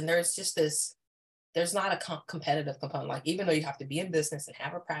naturopaths, and there's not a competitive component. Like, even though you have to be in business and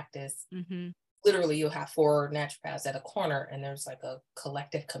have a practice, literally you'll have 4 naturopaths at a corner, and there's like a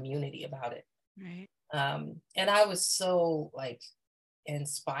collective community about it. Right. And I was so like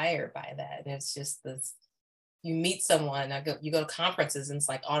inspired by that. And it's just this, you meet someone, you go to conferences and it's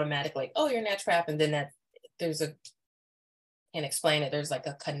like automatic, like, oh, you're a naturopath. And then can't explain it. There's like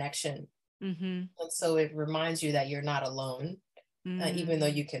a connection. Mm-hmm. And so it reminds you that you're not alone, even though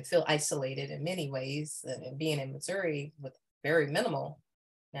you can feel isolated in many ways. And being in Missouri with very minimal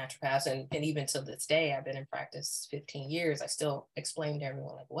naturopaths, and even to this day, I've been in practice 15 years. I still explain to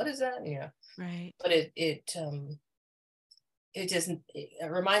everyone, like, what is that? Right. But it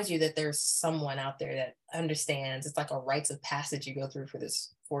reminds you that there's someone out there that understands. It's like a rites of passage you go through for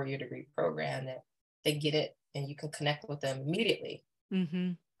this 4-year degree program, that they get it and you can connect with them immediately.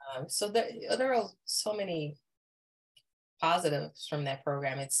 Mm-hmm. So there are so many positives from that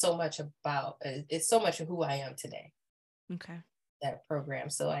program. It's so much of who I am today. Okay. That program.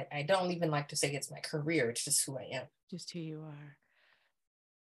 So I don't even like to say it's my career. It's just who I am. Just who you are.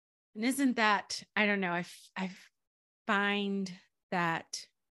 And isn't that, I don't know, I find that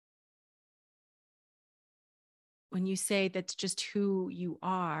when you say that's just who you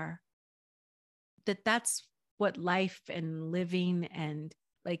are, that's what life and living and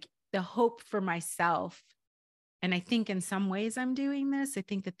like the hope for myself. And I think in some ways I'm doing this. I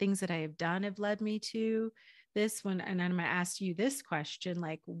think the things that I have done have led me to this one. And I'm going to ask you this question,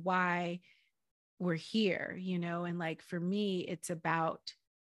 like why we're here, and like, for me, it's about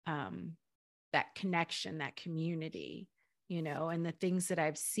that connection, that community, and the things that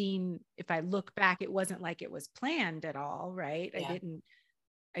I've seen. If I look back, it wasn't like it was planned at all, right? Yeah.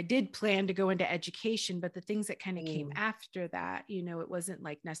 I did plan to go into education, but the things that kind of came after that, it wasn't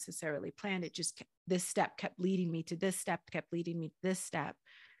like necessarily planned. It just, this step kept leading me to this step, kept leading me to this step.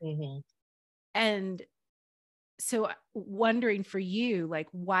 Mm-hmm. And so wondering for you, like,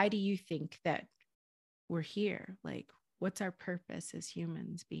 why do you think that we're here? Like, what's our purpose as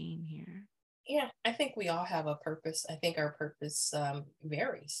humans being here? Yeah, I think we all have a purpose. I think our purpose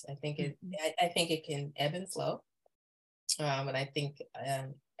varies. I think it can ebb and flow. And I think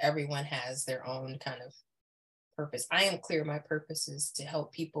everyone has their own kind of purpose. I am clear my purpose is to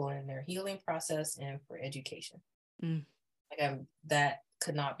help people in their healing process and for education. Like that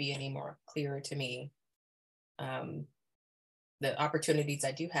could not be any more clearer to me. The opportunities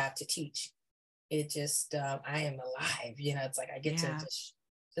I do have to teach, it just, I am alive. It's like I get to just,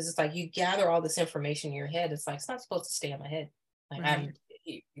 because it's like you gather all this information in your head. It's like, it's not supposed to stay in my head. Like right.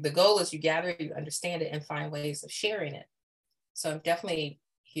 The goal is you gather it, you understand it, and find ways of sharing it. So I'm definitely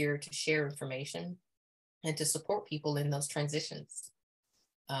here to share information and to support people in those transitions.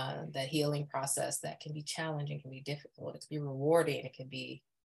 That healing process that can be challenging, can be difficult, it can be rewarding, it can be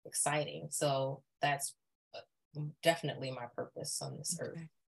exciting. So that's definitely my purpose on this earth.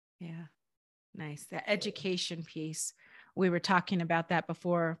 Yeah. Nice. The education piece. We were talking about that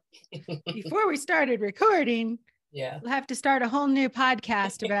before we started recording. Yeah. We'll have to start a whole new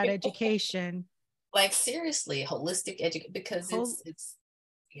podcast about education. Like seriously, holistic education, because it's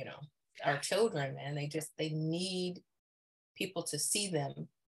our children, and they need people to see them.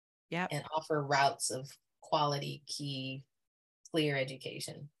 Yep. And offer routes of quality, key, clear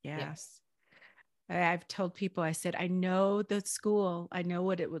education. Yes. I've told people, I said, I know the school, I know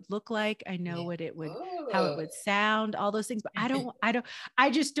what it would look like. I know what it would, how it would sound, all those things, but I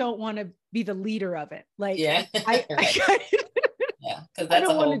just don't want to be the leader of it. Like, yeah, I because I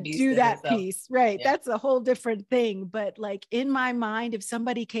don't want to do that itself. piece. Right. Yeah. That's a whole different thing. But like in my mind, if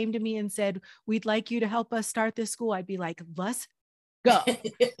somebody came to me and said, we'd like you to help us start this school, I'd be like, let's go.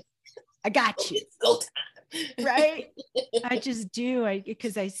 I got you. Go time. Right. I just do.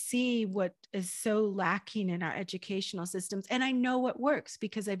 Because I see what is so lacking in our educational systems, and I know what works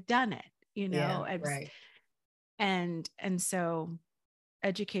because I've done it, right. And so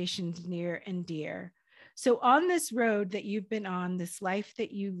education's near and dear. So on this road that you've been on, this life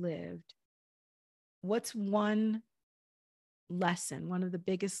that you lived, what's one lesson, one of the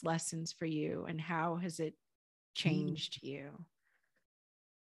biggest lessons for you, and how has it changed you?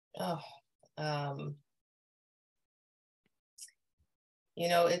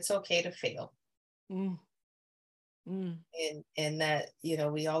 It's okay to fail. And that,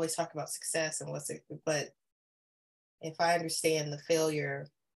 we always talk about success and but if I understand the failure,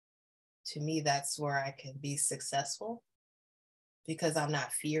 to me, that's where I can be successful, because I'm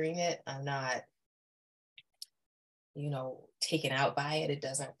not fearing it. I'm not, taken out by it. It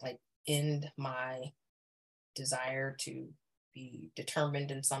doesn't like end my desire to be determined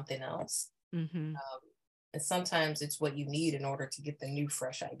in something else. And sometimes it's what you need in order to get the new,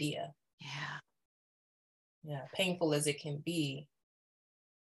 fresh idea. Yeah. Painful as it can be,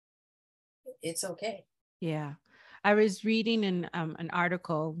 it's okay. Yeah. I was reading an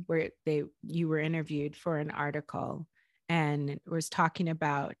article where you were interviewed for an article, and was talking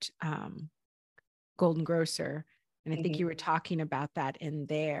about Golden Grocer. And I think Mm-hmm. you were talking about that in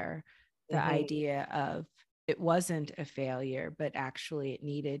there, the Mm-hmm. idea of it wasn't a failure, but actually it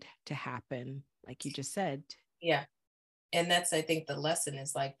needed to happen, like you just said. Yeah. And that's, I think the lesson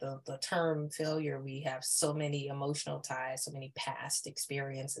is like the term failure, we have so many emotional ties, so many past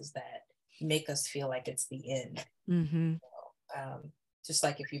experiences that make us feel like it's the end. Mm-hmm. Just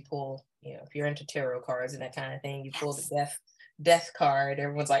like if you pull, if you're into tarot cards and that kind of thing, you pull the death card,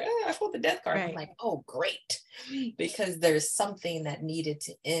 everyone's like, oh, I pulled the death card. Right. I'm like, oh, great. Because there's something that needed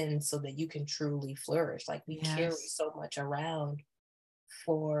to end so that you can truly flourish. Like we carry so much around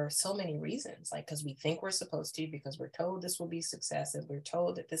for so many reasons, like because we think we're supposed to, because we're told this will be success, and we're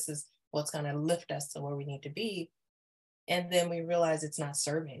told that this is what's going to lift us to where we need to be, and then we realize it's not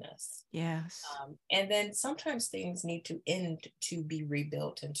serving us. Yes. And then sometimes things need to end to be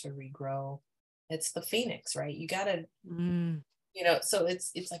rebuilt and to regrow. It's the phoenix, right? You gotta, so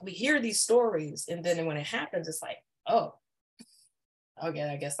it's like we hear these stories, and then when it happens, it's like, oh, okay,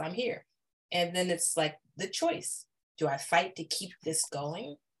 I guess I'm here. And then it's like the choice. Do I fight to keep this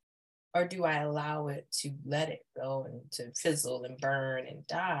going? Or do I allow it to let it go and to fizzle and burn and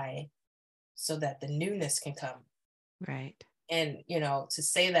die so that the newness can come? Right. And, to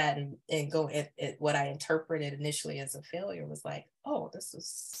say that and go at what I interpreted initially as a failure was like, oh,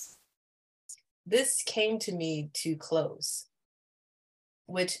 this came to me too close,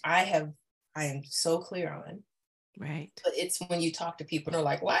 which I am so clear on. Right. But it's when you talk to people and they're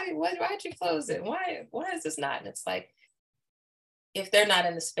like, why'd you close it? Why is this not? And it's like, if they're not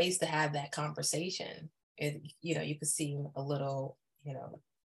in the space to have that conversation, you could seem a little,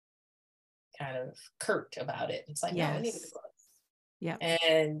 kind of curt about it. It's like, no, it needed to close. Yeah.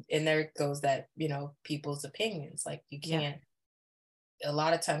 And there goes that, people's opinions. Like you can't, a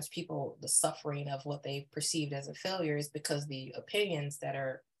lot of times people, the suffering of what they perceived as a failure is because the opinions that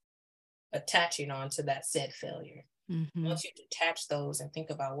are attaching onto that said failure. Mm-hmm. Once you detach those and think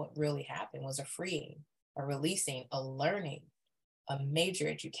about what really happened, was a freeing, a releasing, a learning, a major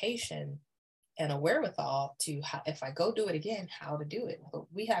education, and a wherewithal to, if I go do it again, how to do it. But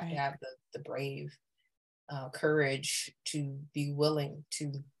we have to have the brave courage to be willing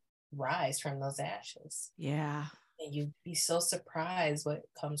to rise from those ashes. Yeah. And you'd be so surprised what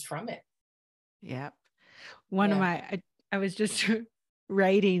comes from it. Yep. One of my, I was just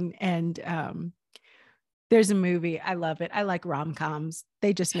writing, and there's a movie. I love it. I like rom-coms.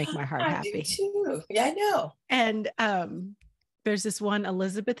 They just make my heart happy. I do too. Yeah, I know. And there's this one,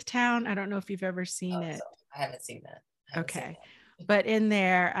 Elizabethtown. I don't know if you've ever seen it. So I haven't seen that. Okay. But in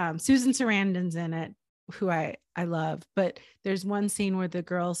there, Susan Sarandon's in it, who I love. But there's one scene where the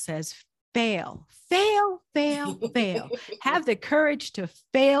girl says, fail, fail, fail, fail. Have the courage to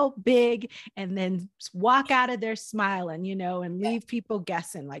fail big and then walk out of there smiling, and leave people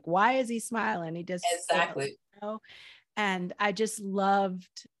guessing, like, why is he smiling? He just exactly. Failed, And I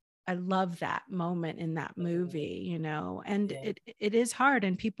love that moment in that movie, and it is hard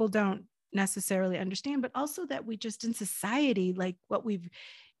and people don't necessarily understand, but also that we just in society, like what we've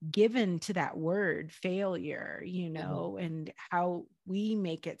given to that word failure, and how we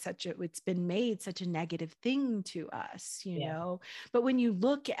make it it's been made such a negative thing to us, but when you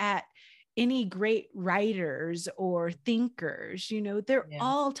look at any great writers or thinkers, they're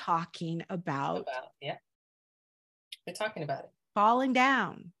all talking about they're talking about it. Falling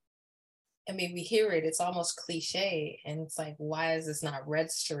down. I mean, we hear it, it's almost cliche, and it's like, why is this not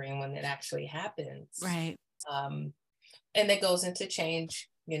registering when it actually happens? Right. And it goes into change.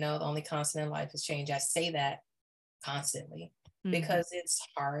 The only constant in life is change. I say that constantly because it's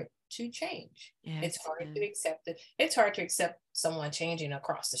hard to change. Yes, it's hard to accept it. It's hard to accept someone changing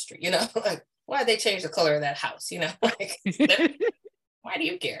across the street, like, why did they change the color of that house? Like, why do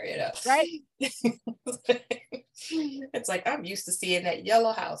you care? Right. It's like, I'm used to seeing that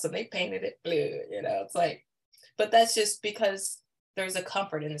yellow house and they painted it blue, it's like, but that's just because there's a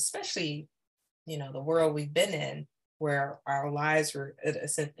comfort, and especially, the world we've been in, where our lives were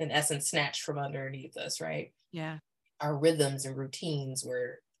in essence snatched from underneath us, right? Yeah. Our rhythms and routines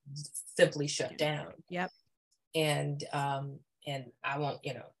were simply shut down. Yep. And I won't,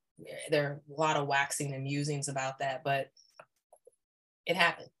 there are a lot of waxing and musings about that, but it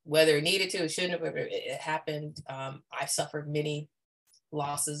happened. Whether it needed to, it shouldn't have, it happened. I suffered many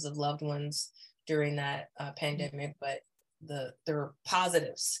losses of loved ones during that pandemic, but there are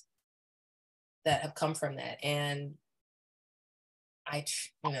positives that have come from that. And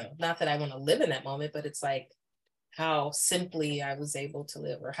not that I want to live in that moment, but it's like how simply I was able to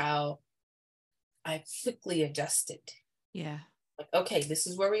live, or how I quickly adjusted. Yeah. Like, okay, this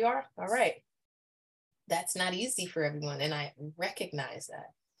is where we are. All right. that's not easy for everyone. And I recognize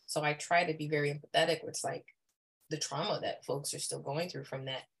that. So I try to be very empathetic with like the trauma that folks are still going through from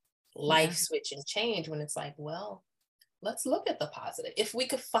that life switch and change, when it's like, well, let's look at the positive. If we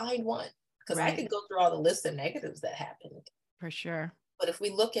could find one, because I could go through all the list of negatives that happened. For sure. But if we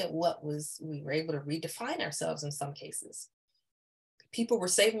look at we were able to redefine ourselves in some cases. People were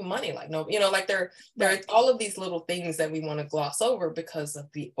saving money, like, no, like there are all of these little things that we want to gloss over because of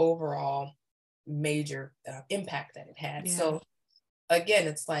the overall major impact that it had. Yeah. So again,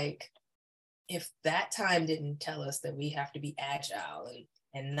 it's like, if that time didn't tell us that we have to be agile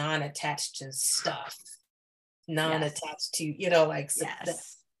and non-attached to stuff, non-attached to,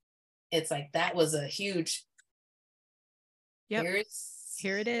 it's like, that was a huge, here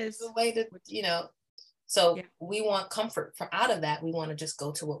it is. The way to, so we want comfort from out of that. We want to just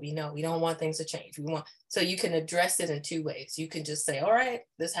go to what we know. We don't want things to change. So you can address it in two ways. You can just say, all right,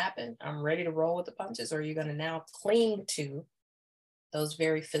 this happened, I'm ready to roll with the punches. Or you're going to now cling to those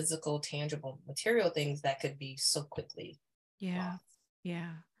very physical, tangible, material things that could be so quickly lost.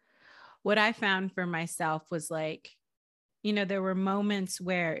 Yeah. What I found for myself was like, there were moments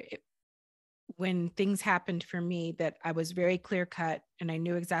where when things happened for me that I was very clear cut and I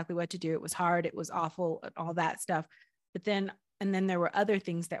knew exactly what to do. It was hard. It was awful, all that stuff. But then there were other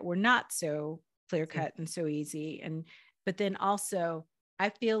things that were not so clear cut and so easy. But then also I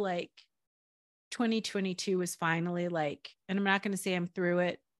feel like 2022 was finally like, and I'm not going to say I'm through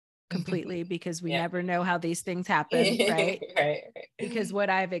it completely because we never know how these things happen. Right? Right. Because what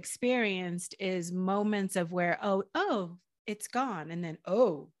I've experienced is moments of where, oh, it's gone. And then,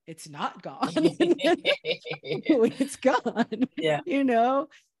 oh, it's not gone. It's gone. Yeah.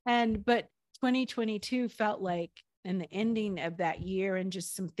 But 2022 felt like, and the ending of that year and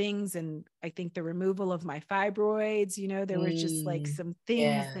just some things. And I think the removal of my fibroids, there was just like some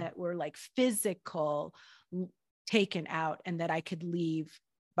things that were like physical taken out and that I could leave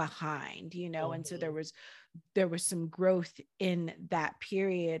behind, and so there was some growth in that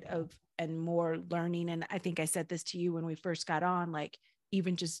period and more learning. And I think I said this to you when we first got on, like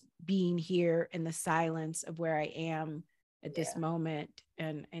even just being here in the silence of where I am at this moment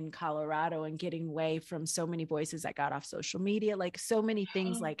and in Colorado and getting away from so many voices. I got off social media, like so many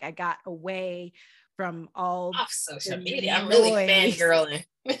things, like I got away from all off social media. I'm really fangirling.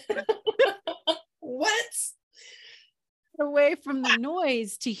 What? Away from the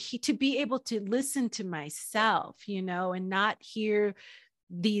noise to be able to listen to myself, and not hear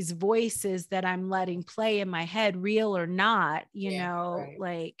these voices that I'm letting play in my head, real or not,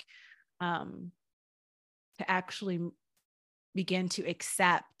 like to actually begin to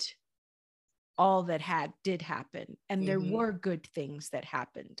accept all that did happen. And there were good things that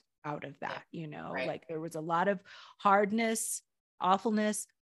happened out of that, like there was a lot of hardness, awfulness,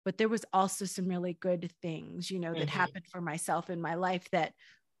 but there was also some really good things, that happened for myself in my life that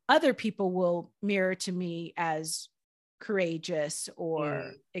other people will mirror to me as courageous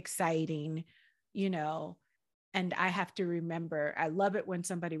or exciting, and I have to remember, I love it when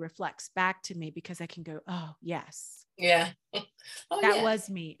somebody reflects back to me because I can go, oh, yes. Yeah. That was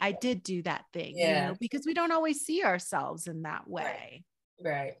me. I did do that thing, because we don't always see ourselves in that way.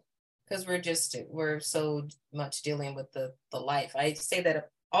 Right. Because we're so much dealing with the life. I say that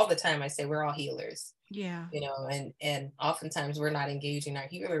all the time. I say we're all healers. Yeah. And oftentimes we're not engaging our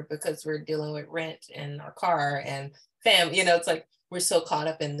healer because we're dealing with rent and our car and family. It's like we're so caught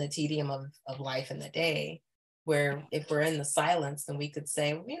up in the tedium of life in the day, where if we're in the silence, then we could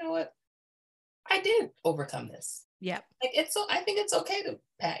say, well, you know what? I did overcome this. Yeah. Like I think it's okay to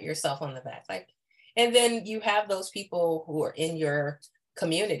pat yourself on the back. Like, and then you have those people who are in your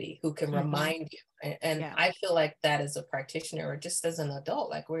community who can remind you. And I feel like that as a practitioner or just as an adult,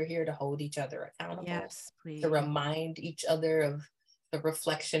 like we're here to hold each other accountable. Yes, please. To remind each other of the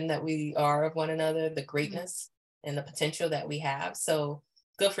reflection that we are of one another, the greatness and the potential that we have. So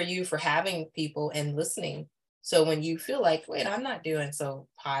good for you for having people and listening. So when you feel like, wait, I'm not doing so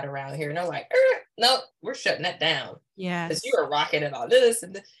hot around here, and they're like, no, we're shutting that down. Yeah. Because you are rocking it all this.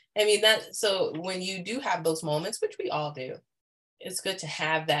 And I mean, so when you do have those moments, which we all do, it's good to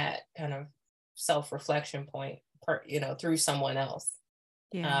have that kind of self-reflection point, through someone else.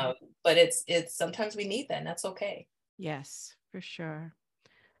 Yeah. But it's sometimes we need that, and that's okay. Yes, for sure.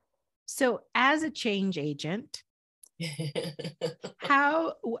 So as a change agent,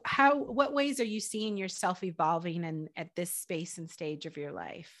 what ways are you seeing yourself evolving and at this space and stage of your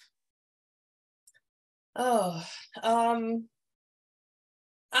life? I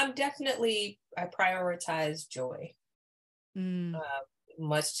prioritize joy,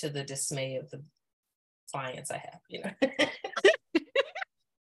 much to the dismay of the clients I have,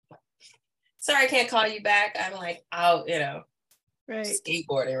 sorry, I can't call you back. I'm like out, Right.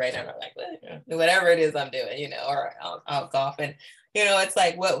 skateboarding right now. I'm like, whatever it is I'm doing, or out golfing. It's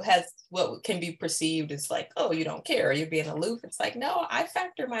like what can be perceived as like, oh, you don't care, you're being aloof. It's like, no, I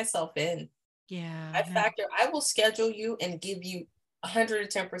factor myself in. Yeah. I will schedule you and give you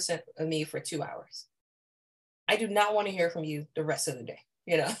 110% of me for 2 hours. I do not want to hear from you the rest of the day,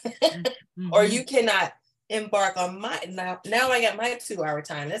 Mm-hmm. or you cannot embark on now I got my 2 hour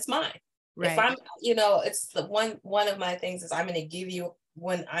time. That's mine. Right. If I'm, it's the one of my things is I'm going to give you,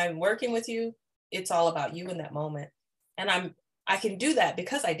 when I'm working with you, it's all about you in that moment. And I can do that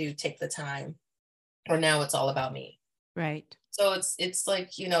because I do take the time, or now it's all about me. Right. So it's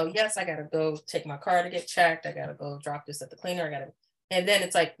like, yes, I got to go take my car to get checked. I got to go drop this at the cleaner. And then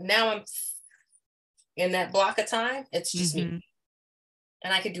it's like, now I'm in that block of time. It's just me.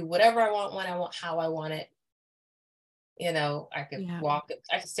 And I can do whatever I want, when I want, how I want it. I could walk,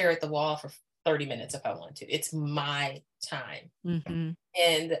 I could stare at the wall for 30 minutes if I want to. It's my time. And,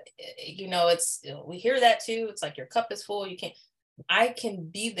 we hear that too. It's like your cup is full. I can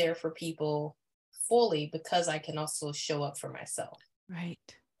be there for people fully because I can also show up for myself. Right.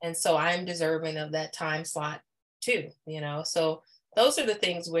 And so I'm deserving of that time slot too, so those are the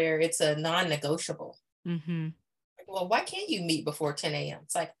things where it's a non-negotiable. Well, why can't you meet before 10 a.m.?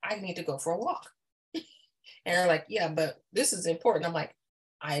 It's like, I need to go for a walk. And they're like, yeah, but this is important. I'm like,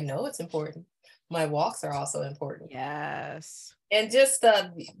 I know it's important. My walks are also important. Yes. And just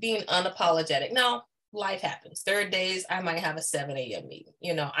being unapologetic. Now, life happens. There are days I might have a 7 a.m. meeting.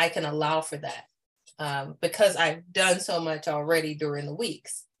 I can allow for that because I've done so much already during the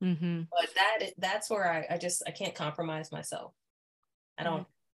weeks. But that's where I can't compromise myself. I don't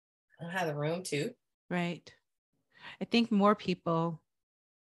have the room to. Right. I think more people,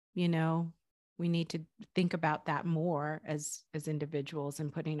 we need to think about that more as individuals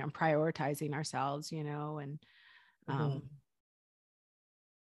and prioritizing ourselves, and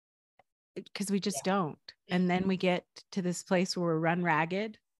because we just don't. And then we get to this place where we're run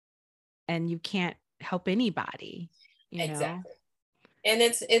ragged and you can't help anybody, Exactly. And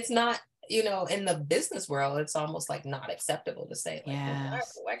it's not, in the business world, it's almost like not acceptable to say, like,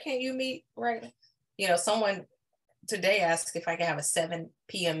 why can't you meet right? Someone today asked if I could have a 7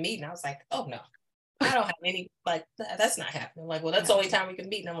 p.m. meeting. I was like, oh no, I don't have any, like, that's not happening. Like, well, that's the only time we can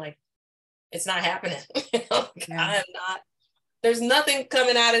meet. And I'm like, it's not happening. I am not, there's nothing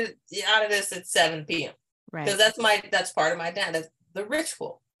coming out of this at 7 p.m. Right. Because that's part of my day. That's the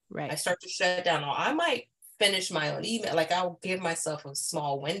ritual. Right. I start to shut down. I might finish my own email. Like, I'll give myself a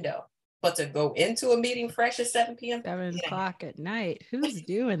small window, but to go into a meeting fresh at 7 p.m. 7 o'clock at night. Who's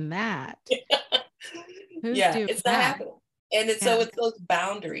doing that? It's not happening. And so it's those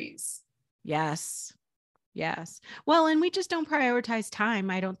boundaries. Yes. Well, and we just don't prioritize time.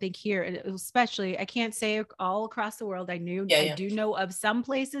 I don't think here, especially, I can't say all across the world. I do know of some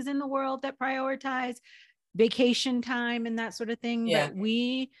places in the world that prioritize vacation time and that sort of thing. Yeah.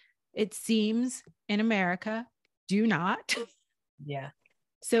 But it seems in America, do not. Yeah.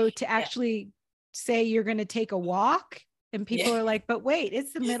 So to actually say you're going to take a walk and people are like, but wait,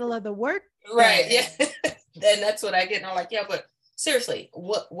 it's the middle of the work. Right. Yeah. And that's what I get. And I'm like, yeah, but seriously,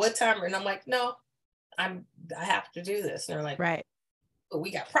 what time? And I'm like, no, I have to do this. And they're like, right. But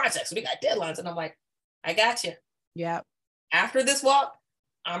we got projects, we got deadlines. And I'm like, I got you. Yeah. After this walk,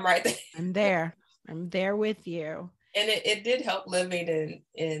 I'm right there. I'm there with you. And it did help living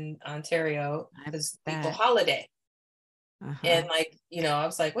in Ontario because people holiday. And like, I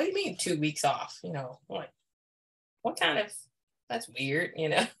was like, what do you mean 2 weeks off? I'm like, what kind of, that's weird,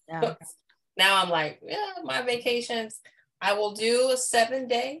 Yeah. Now I'm like, my vacations, I will do a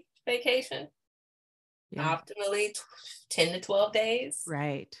 7-day vacation. Yeah. Optimally 10 to 12 days.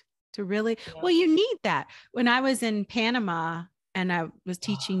 Right. To really, well, you need that. When I was in Panama and I was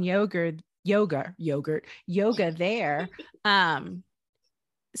teaching yoga there,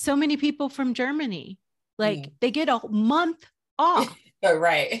 so many people from Germany, like they get a month off.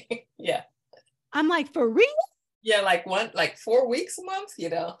 Right. Yeah. I'm like, for real? Yeah. Like 4 weeks a month,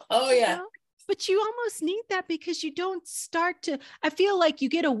 Oh yeah. But you almost need that because you don't start to, I feel like you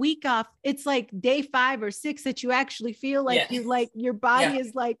get a week off. It's like day 5 or 6 that you actually feel like you like your body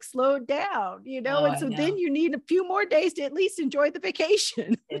is like slowed down, and so then you need a few more days to at least enjoy the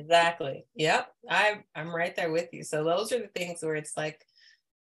vacation. Exactly. Yep. I'm right there with you. So those are the things where it's like,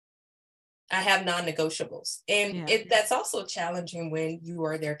 I have non-negotiables. And that's also challenging when you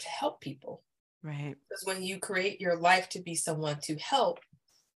are there to help people. Right. Because when you create your life to be someone to help,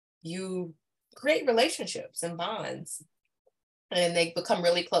 you create relationships and bonds and they become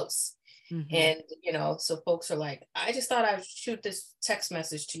really close. Mm-hmm. And, you know, so folks are like, I just thought I'd shoot this text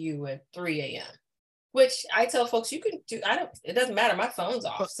message to you at 3 a.m. Which I tell folks, you can do, it doesn't matter. My phone's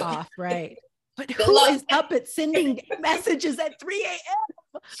off. So. Off, right. But Good who luck. is up at sending messages at 3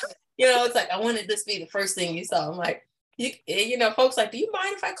 a.m.? You know, it's like, I wanted this to be the first thing you saw. I'm like, you know, folks like, do you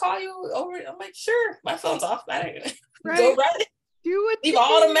mind if I call you over? I'm like, sure, my phone's off. Right. Go right. Do it. Leave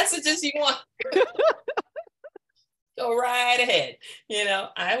all the messages you want. Go right ahead. You know,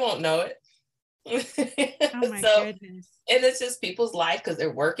 I won't know it. Oh my goodness. And it's just people's life because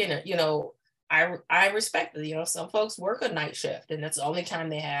they're working. You know, I respect it. You know, some folks work a night shift and that's the only time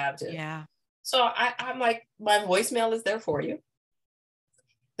they have to. Yeah. So I'm like, my voicemail is there for you.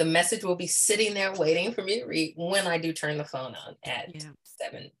 The message will be sitting there waiting for me to read when I do turn the phone on at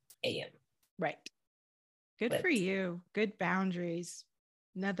 7 a.m. Right. Good for you. Good boundaries.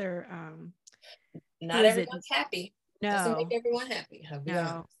 Another, not everyone's happy. No. Doesn't make everyone happy.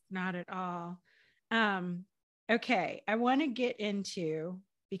 No, not at all. Okay. I want to get into,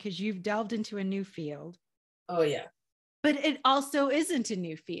 because you've delved into a new field. Oh yeah. But it also isn't a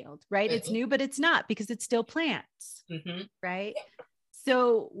new field, right? Mm-hmm. It's new, but it's not, because it's still plants, right? Yeah.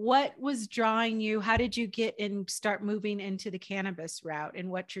 So what was drawing you? How did you get and start moving into the cannabis route and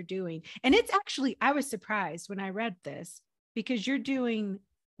what you're doing? And it's actually, I was surprised when I read this, because you're doing,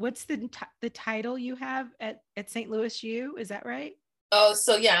 what's the title you have at St. Louis U? Is that right? Oh,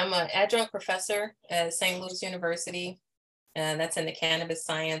 so yeah, I'm an adjunct professor at St. Louis University, and that's in the cannabis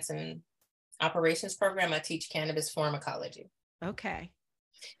science and operations program. I teach cannabis pharmacology. Okay.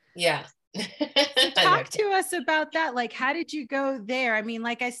 Yeah. So talk to us about that. Like, how did you go there? I mean,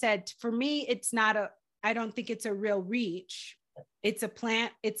 like I said, for me, I don't think it's a real reach. It's a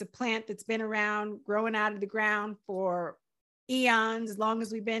plant that's been around, growing out of the ground for eons, as long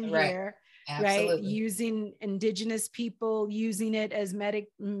as we've been here. Absolutely. Right? Using indigenous people, using it as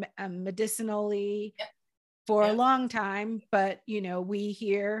medicinally for a long time. But, you know, we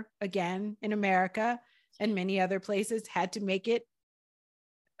here again in America and many other places had to make it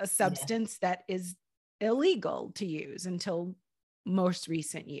a substance that is illegal to use until most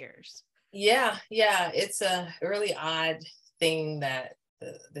recent years. Yeah. It's a really odd thing that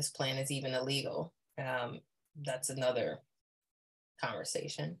this plant is even illegal. That's another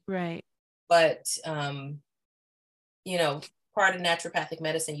conversation. Right. But, you know, part of naturopathic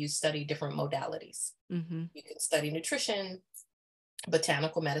medicine, you study different modalities. Mm-hmm. You can study nutrition,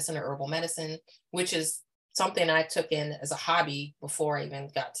 botanical medicine, or herbal medicine, which is something I took in as a hobby before I even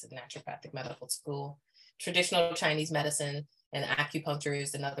got to naturopathic medical school. Traditional Chinese medicine and acupuncture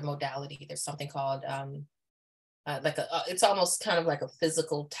is another modality. There's something called it's almost kind of like a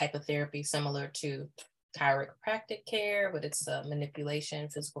physical type of therapy, similar to chiropractic care, but it's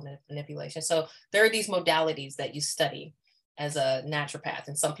physical manipulation. So there are these modalities that you study as a naturopath,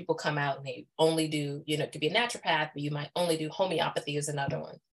 and some people come out and they only do, you know, to be a naturopath, but you might only do homeopathy is another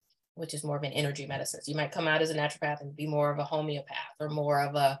one, which is more of an energy medicine. So you might come out as a naturopath and be more of a homeopath or more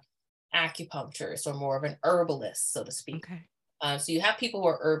of a acupuncturist or more of an herbalist, so to speak. Okay. So you have people who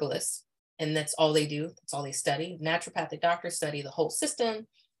are herbalists and that's all they do. That's all they study. Naturopathic doctors study the whole system,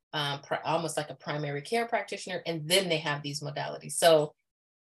 almost like a primary care practitioner. And then they have these modalities. So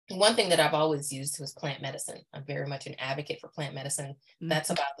one thing that I've always used was plant medicine. I'm very much an advocate for plant medicine. Mm-hmm.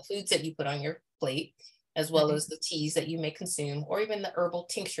 That's about the foods that you put on your plate, as well as the teas that you may consume, or even the herbal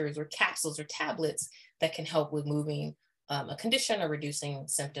tinctures or capsules or tablets that can help with moving a condition or reducing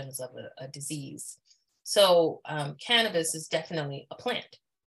symptoms of a disease. So cannabis is definitely a plant.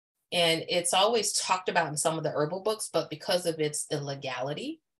 And it's always talked about in some of the herbal books, but because of its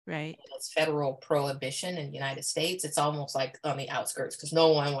illegality, right, it's federal prohibition in the United States, it's almost like on the outskirts because no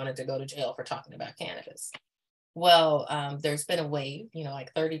one wanted to go to jail for talking about cannabis. Well, there's been a wave, you know,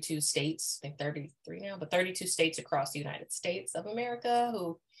 like 32 states, I think 33 now, but 32 states across the United States of America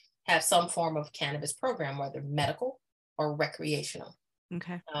who have some form of cannabis program, whether medical or recreational.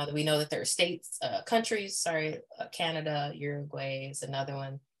 Okay. We know that there are countries, Canada, Uruguay is another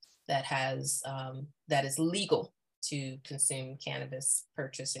one that has, that is legal to consume cannabis,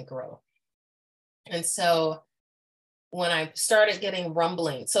 purchase and grow. And so when I started getting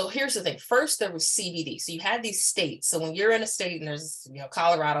rumbling, so here's the thing. First, there was CBD. So you had these states. So when you're in a state, and there's, you know,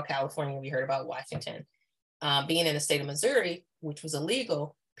 Colorado, California, we heard about Washington, being in the state of Missouri, which was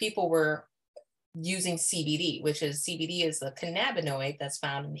illegal, people were using CBD, CBD is a cannabinoid that's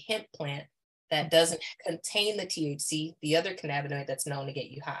found in the hemp plant that doesn't contain the THC, the other cannabinoid that's known to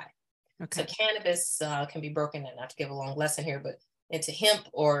get you high. Okay. So cannabis can be broken, and not to give a long lesson here, but into hemp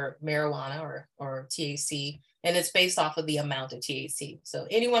or marijuana or THC, and it's based off of the amount of THC. So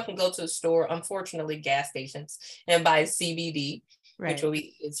anyone can go to a store, unfortunately gas stations, and buy CBD. Right.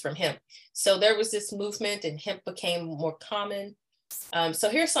 is from hemp. So there was this movement and hemp became more common. So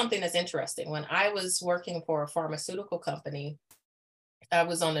here's something that's interesting. When I was working for a pharmaceutical company, I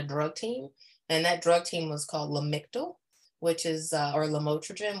was on the drug team, and that drug team was called Lamictal, which is, or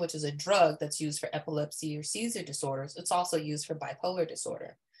lamotrigine, which is a drug that's used for epilepsy or seizure disorders. It's also used for bipolar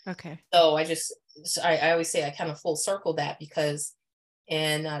disorder. Okay. So I always say I kind of full circle that because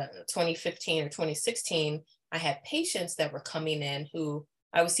in 2015 or 2016, I had patients that were coming in who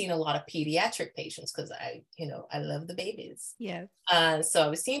I was seeing a lot of pediatric patients because I love the babies. Yes. So I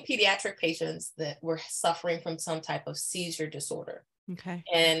was seeing pediatric patients that were suffering from some type of seizure disorder. Okay.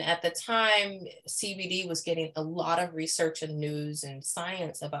 And at the time, CBD was getting a lot of research and news and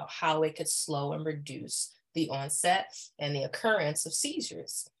science about how it could slow and reduce the onset and the occurrence of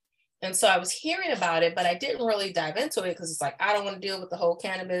seizures. And so I was hearing about it, but I didn't really dive into it because it's like, I don't want to deal with the whole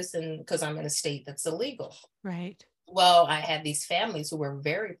cannabis and because I'm in a state that's illegal. Right. Well, I had these families who were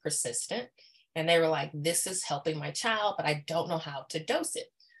very persistent and they were like, this is helping my child, but I don't know how to dose it.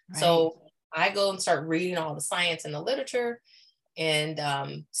 Right. So I go and start reading all the science and the literature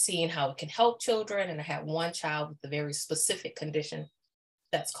and seeing how it can help children. And I had one child with a very specific condition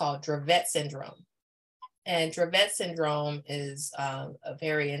that's called Dravet syndrome. And Dravet syndrome is a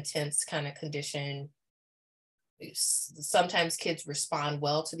very intense kind of condition. Sometimes kids respond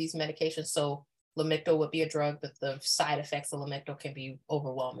well to these medications. So Lamictal would be a drug, but the side effects of Lamictal can be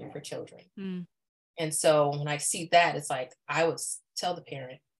overwhelming for children. Mm. And so when I see that, it's like, I would tell the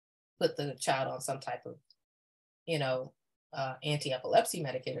parent, put the child on some type of, anti-epilepsy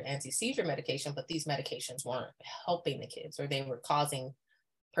medication or anti-seizure medication, but these medications weren't helping the kids, or they were causing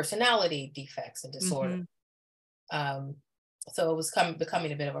personality defects and disorder. Mm-hmm. So it was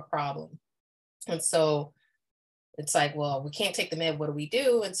becoming a bit of a problem. And so it's like, well, we can't take the med, what do we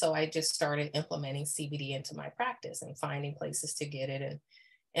do? And so I just started implementing CBD into my practice and finding places to get it.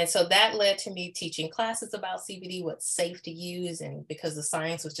 And so that led to me teaching classes about CBD, what's safe to use, and because the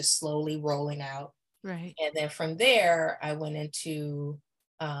science was just slowly rolling out. Right. And then from there, I went into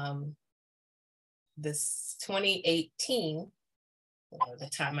this 2018,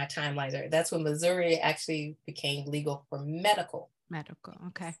 my timelines are, that's when Missouri actually became legal for medical. Medical,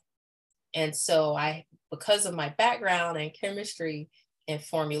 okay. And so because of my background in chemistry and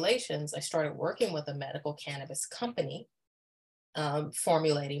formulations, I started working with a medical cannabis company,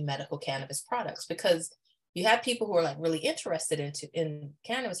 formulating medical cannabis products, because you have people who are like really interested in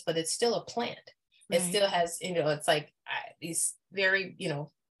cannabis, but it's still a plant. Right. It still has, it's like these very,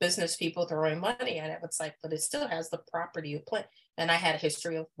 business people throwing money at it. It's like, but it still has the property of plant. And I had a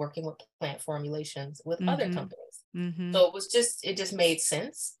history of working with plant formulations with other companies. Mm-hmm. So it just made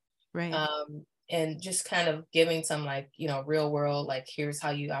sense. Right. And just kind of giving some real world, like, here's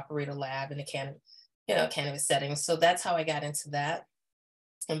how you operate a lab in a cannabis setting. So that's how I got into that.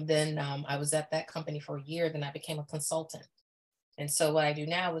 And then I was at that company for a year. Then I became a consultant. And so what I do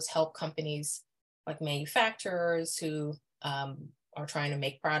now is help companies like manufacturers who are trying to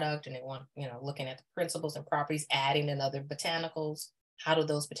make product and they want, looking at the principles and properties, adding in other botanicals. How do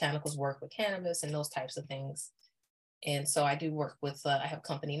those botanicals work with cannabis and those types of things? And so I do work with, I have a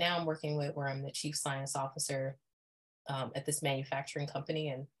company now I'm working with where I'm the chief science officer at this manufacturing company,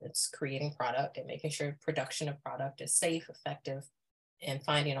 and it's creating product and making sure production of product is safe, effective, and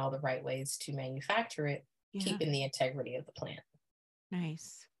finding all the right ways to manufacture it, keeping the integrity of the plant.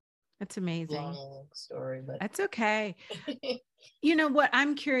 Nice. That's amazing. Long story, but that's okay. What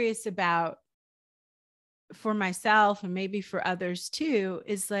I'm curious about for myself and maybe for others too,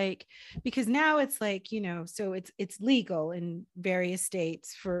 is like, because now it's like, so it's legal in various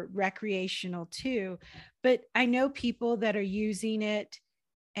states for recreational too, but I know people that are using it,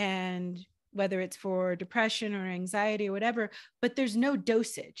 and whether it's for depression or anxiety or whatever, but there's no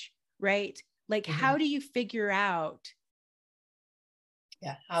dosage, right? Like, how do you figure out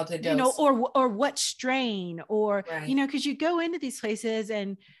how to dose, or what strain, or right. Because you go into these places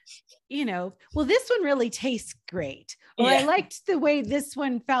and well, this one really tastes great, or I liked the way this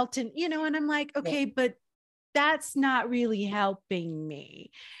one felt, and and I'm like, okay, but that's not really helping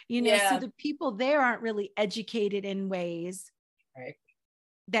me, so the people there aren't really educated in ways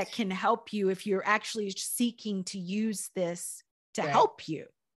that can help you if you're actually seeking to use this to help you.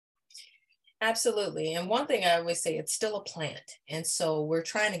 Absolutely. And one thing I always say, it's still a plant. And so we're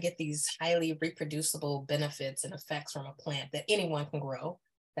trying to get these highly reproducible benefits and effects from a plant that anyone can grow,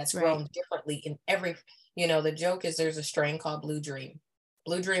 that's grown differently in every, the joke is there's a strain called Blue Dream.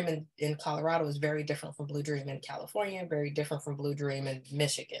 Blue Dream in Colorado is very different from Blue Dream in California, very different from Blue Dream in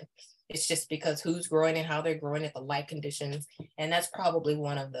Michigan. It's just because who's growing it, how they're growing it, the light conditions. And that's probably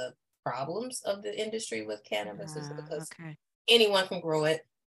one of the problems of the industry with cannabis is because anyone can grow it.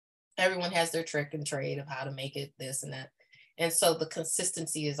 Everyone has their trick and trade of how to make it, this and that. And so the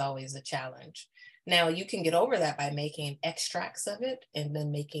consistency is always a challenge. Now you can get over that by making extracts of it and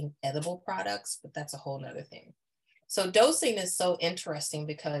then making edible products, but that's a whole nother thing. So dosing is so interesting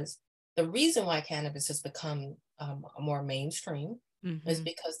because the reason why cannabis has become more mainstream is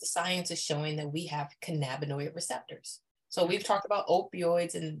because the science is showing that we have cannabinoid receptors. So we've talked about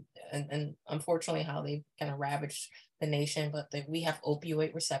opioids and unfortunately how they've kind of ravaged the nation, but we have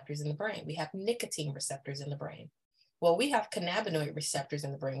opioid receptors in the brain. We have nicotine receptors in the brain. Well, we have cannabinoid receptors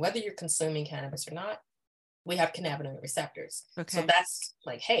in the brain. Whether you're consuming cannabis or not, we have cannabinoid receptors. Okay. So that's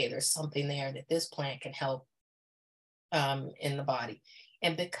like, hey, there's something there that this plant can help in the body.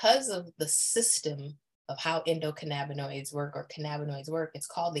 And because of the system of how endocannabinoids work or cannabinoids work, it's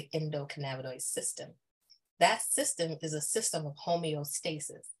called the endocannabinoid system. That system is a system of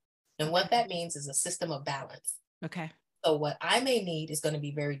homeostasis. And what that means is a system of balance. Okay. So what I may need is going to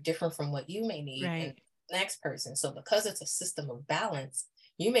be very different from what you may need and the next person. So because it's a system of balance,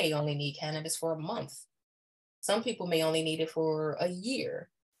 you may only need cannabis for a month. Some people may only need it for a year.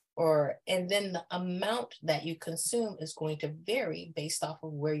 And then the amount that you consume is going to vary based off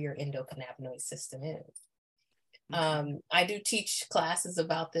of where your endocannabinoid system is. I do teach classes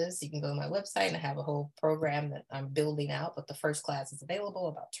about this. You can go to my website and I have a whole program that I'm building out, but the first class is available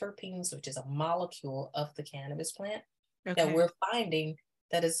about terpenes, which is a molecule of the cannabis plant that we're finding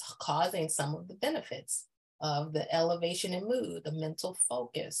that is causing some of the benefits of the elevation in mood, the mental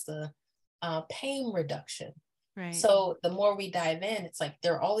focus, the pain reduction. Right. So the more we dive in, it's like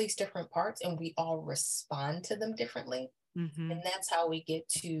there are all these different parts and we all respond to them differently. And that's how we get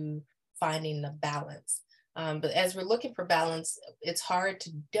to finding the balance. But as we're looking for balance, it's hard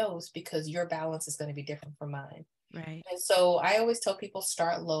to dose because your balance is going to be different from mine. Right. And so I always tell people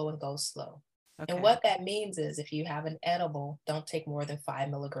start low and go slow. Okay. And what that means is if you have an edible, don't take more than 5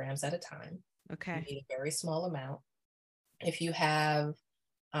 milligrams at a time. Okay. You need a very small amount. If you have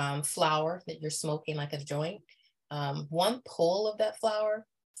flower that you're smoking like a joint, one pull of that flower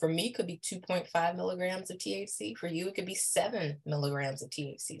for me could be 2.5 milligrams of THC. For you, it could be 7 milligrams of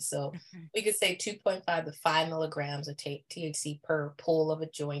THC. So we could say 2.5 to 5 milligrams of THC per pull of a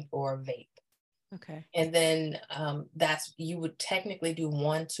joint or a vape. Okay. And then you would technically do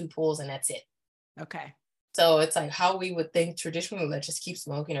 1-2 pulls and that's it. Okay. So it's like how we would think traditionally, let's just keep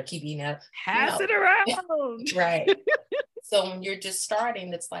smoking or keep eating out. Pass it around. Right. So when you're just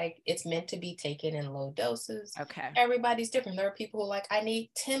starting, it's like it's meant to be taken in low doses. Okay. Everybody's different. There are people who are like, I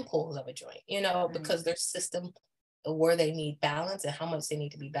need 10 pulls of a joint, because their system where they need balance and how much they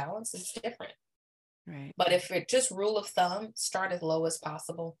need to be balanced is different. Right. But if it just rule of thumb, start as low as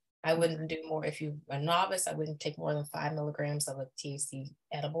possible. I wouldn't do more. If you're a novice, I wouldn't take more than 5 milligrams of a THC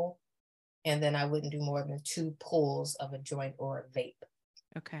edible. And then I wouldn't do more than 2 pulls of a joint or a vape.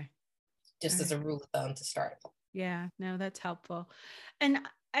 Okay. Just as a rule of thumb to start. Yeah, no, that's helpful. And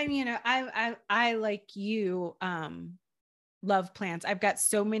I like you, love plants. I've got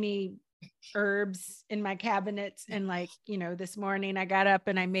so many herbs in my cabinets. And this morning I got up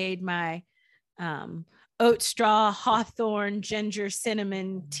and I made my, oat straw, hawthorn, ginger,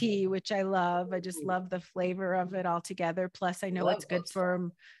 cinnamon tea, which I love. I just love the flavor of it all together. Plus I know it's good for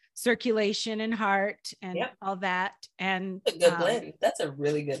circulation and heart and all that. And a good blend. That's a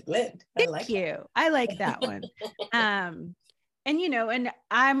really good blend. Thank you. I like that one. And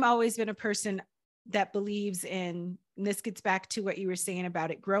I'm always been a person that believes in, and this gets back to what you were saying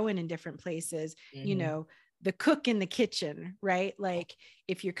about it growing in different places, the cook in the kitchen, right? Like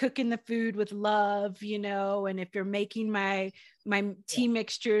if you're cooking the food with love, and if you're making my tea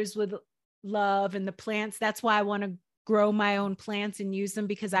mixtures with love and the plants, that's why I want to grow my own plants and use them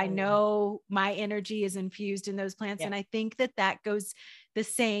because I know my energy is infused in those plants. And I think that goes the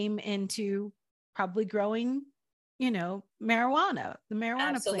same into probably growing, marijuana, the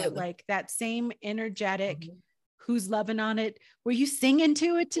marijuana plant, like that same energetic, who's loving on it. Were you singing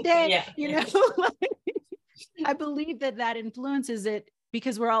to it today? I believe that influences it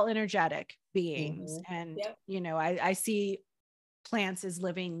because we're all energetic beings. And, I see plants as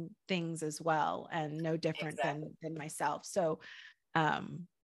living things as well and no different than myself. So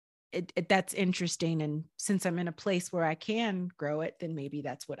that's interesting. And since I'm in a place where I can grow it, then maybe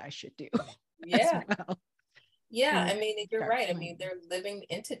that's what I should do. Yeah. Yeah. I mean, you're right. I mean, they're living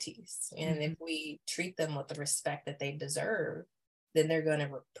entities. And if we treat them with the respect that they deserve, then they're going to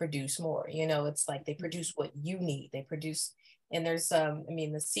produce more. It's like they produce what you need. They produce. And there's,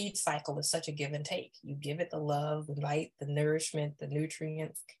 the seed cycle is such a give and take. You give it the love, the light, the nourishment, the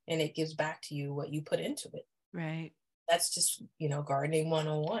nutrients, and it gives back to you what you put into it. Right. That's just, gardening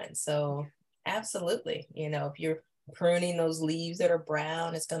 101. So absolutely, if you're pruning those leaves that are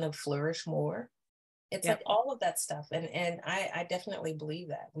brown, it's going to flourish more. It's Yep. like all of that stuff. And I definitely believe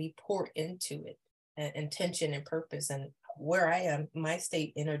that we pour into it intention and purpose. And where I am, my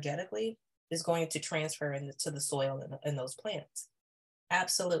state energetically is going to transfer into the soil and those plants.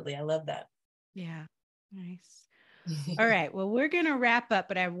 Absolutely. I love that. Yeah. Nice. All right. Well, we're going to wrap up,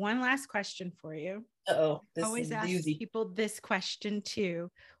 but I have one last question for you. Uh-oh, I this always is a ask doozy. people this question too.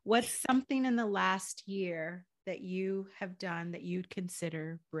 What's something in the last year that you have done that you'd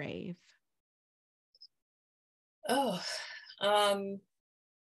consider brave? Oh, um,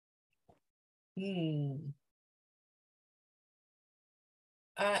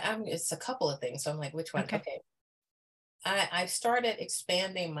 it's a couple of things. So I'm like, which one? Okay. Okay. I started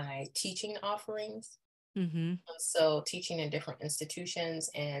expanding my teaching offerings. Mm-hmm. So teaching in different institutions.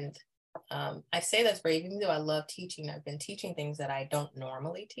 And I say that's brave, even though I love teaching. I've been teaching things that I don't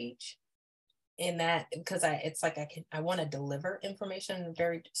normally teach in that, because it's like I want to deliver information in a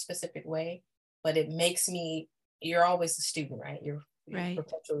very specific way, but it makes me, you're always a student, right? You're Right.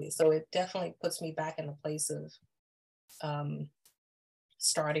 perpetually. So it definitely puts me back in a place of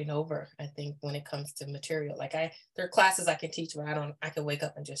starting over. I think when it comes to material, like there are classes I can teach where I can wake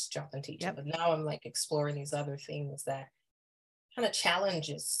up and just jump and teach it. But now I'm like exploring these other things that kind of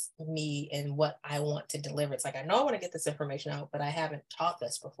challenges me in what I want to deliver. It's like, I know I want to get this information out, but I haven't taught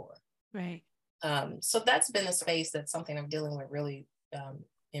this before. Right. So that's been a space that's something I'm dealing with really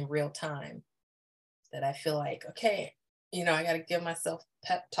in real time, that I feel like, okay, I got to give myself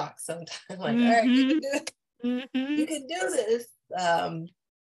pep talk sometimes. Like, all right, you can do it. You can do this. Because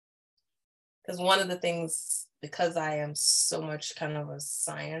one of the things, because I am so much kind of a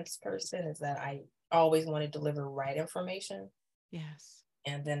science person, is that I always want to deliver right information. Yes.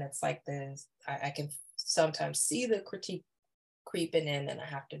 And then it's like I can sometimes see the critique creeping in, and I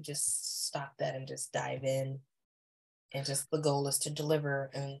have to just stop that and just dive in. And just the goal is to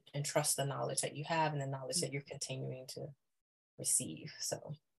deliver and trust the knowledge that you have and the knowledge that you're continuing to receive.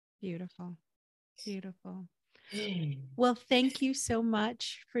 So beautiful. Beautiful. Well, thank you so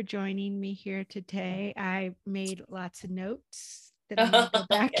much for joining me here today. I made lots of notes that I'm going to go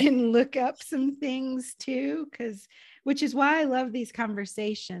back and look up some things too, which is why I love these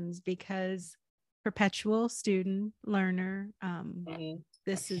conversations, because perpetual student learner.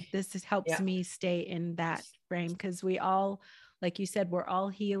 This helps me stay in that frame, because we all, like you said, we're all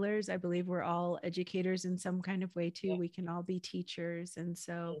healers. I believe we're all educators in some kind of way too. We can all be teachers. And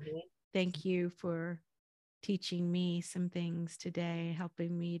so thank you for teaching me some things today,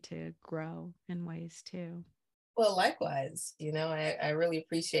 helping me to grow in ways too. Well, likewise, I really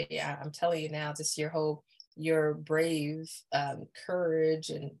appreciate it. I'm telling you now, just your brave courage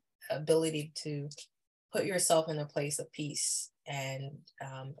and ability to put yourself in a place of peace and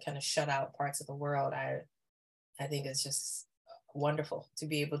kind of shut out parts of the world. I think it's just wonderful to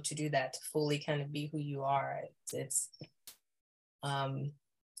be able to do that, to fully kind of be who you are. It's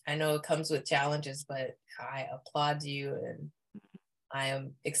I know it comes with challenges, but I applaud you, and I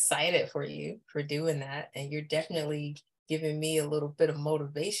am excited for you for doing that. And you're definitely giving me a little bit of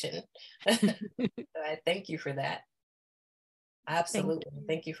motivation. I thank you for that. Absolutely.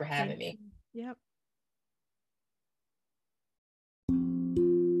 Thank you for having me. Yep.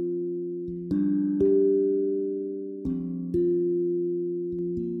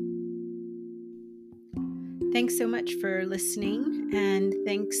 Thanks so much for listening, and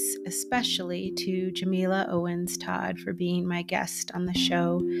thanks especially to Jamila Owens Todd for being my guest on the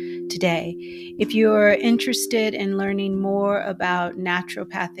show today. If you're interested in learning more about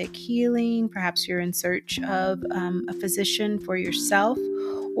naturopathic healing, perhaps you're in search of a physician for yourself,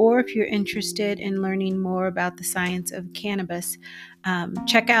 or if you're interested in learning more about the science of cannabis,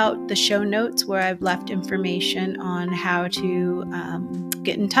 check out the show notes where I've left information on how to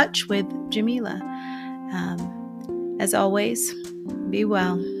get in touch with Jamila. As always, be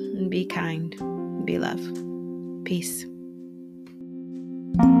well and be kind and be love. Peace.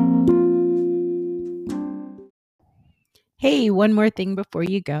 Hey, one more thing before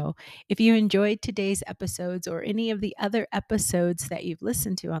you go. If you enjoyed today's episodes or any of the other episodes that you've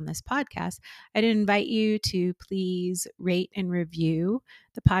listened to on this podcast, I'd invite you to please rate and review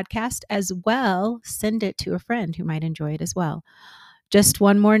the podcast, as well send it to a friend who might enjoy it as well. Just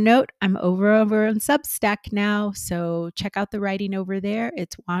one more note, I'm over on Substack now, so check out the writing over there.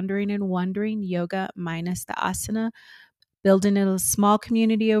 It's Wandering and Wondering, yoga minus the asana. Building a small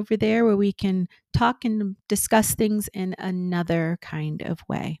community over there where we can talk and discuss things in another kind of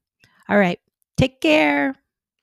way. All right, take care.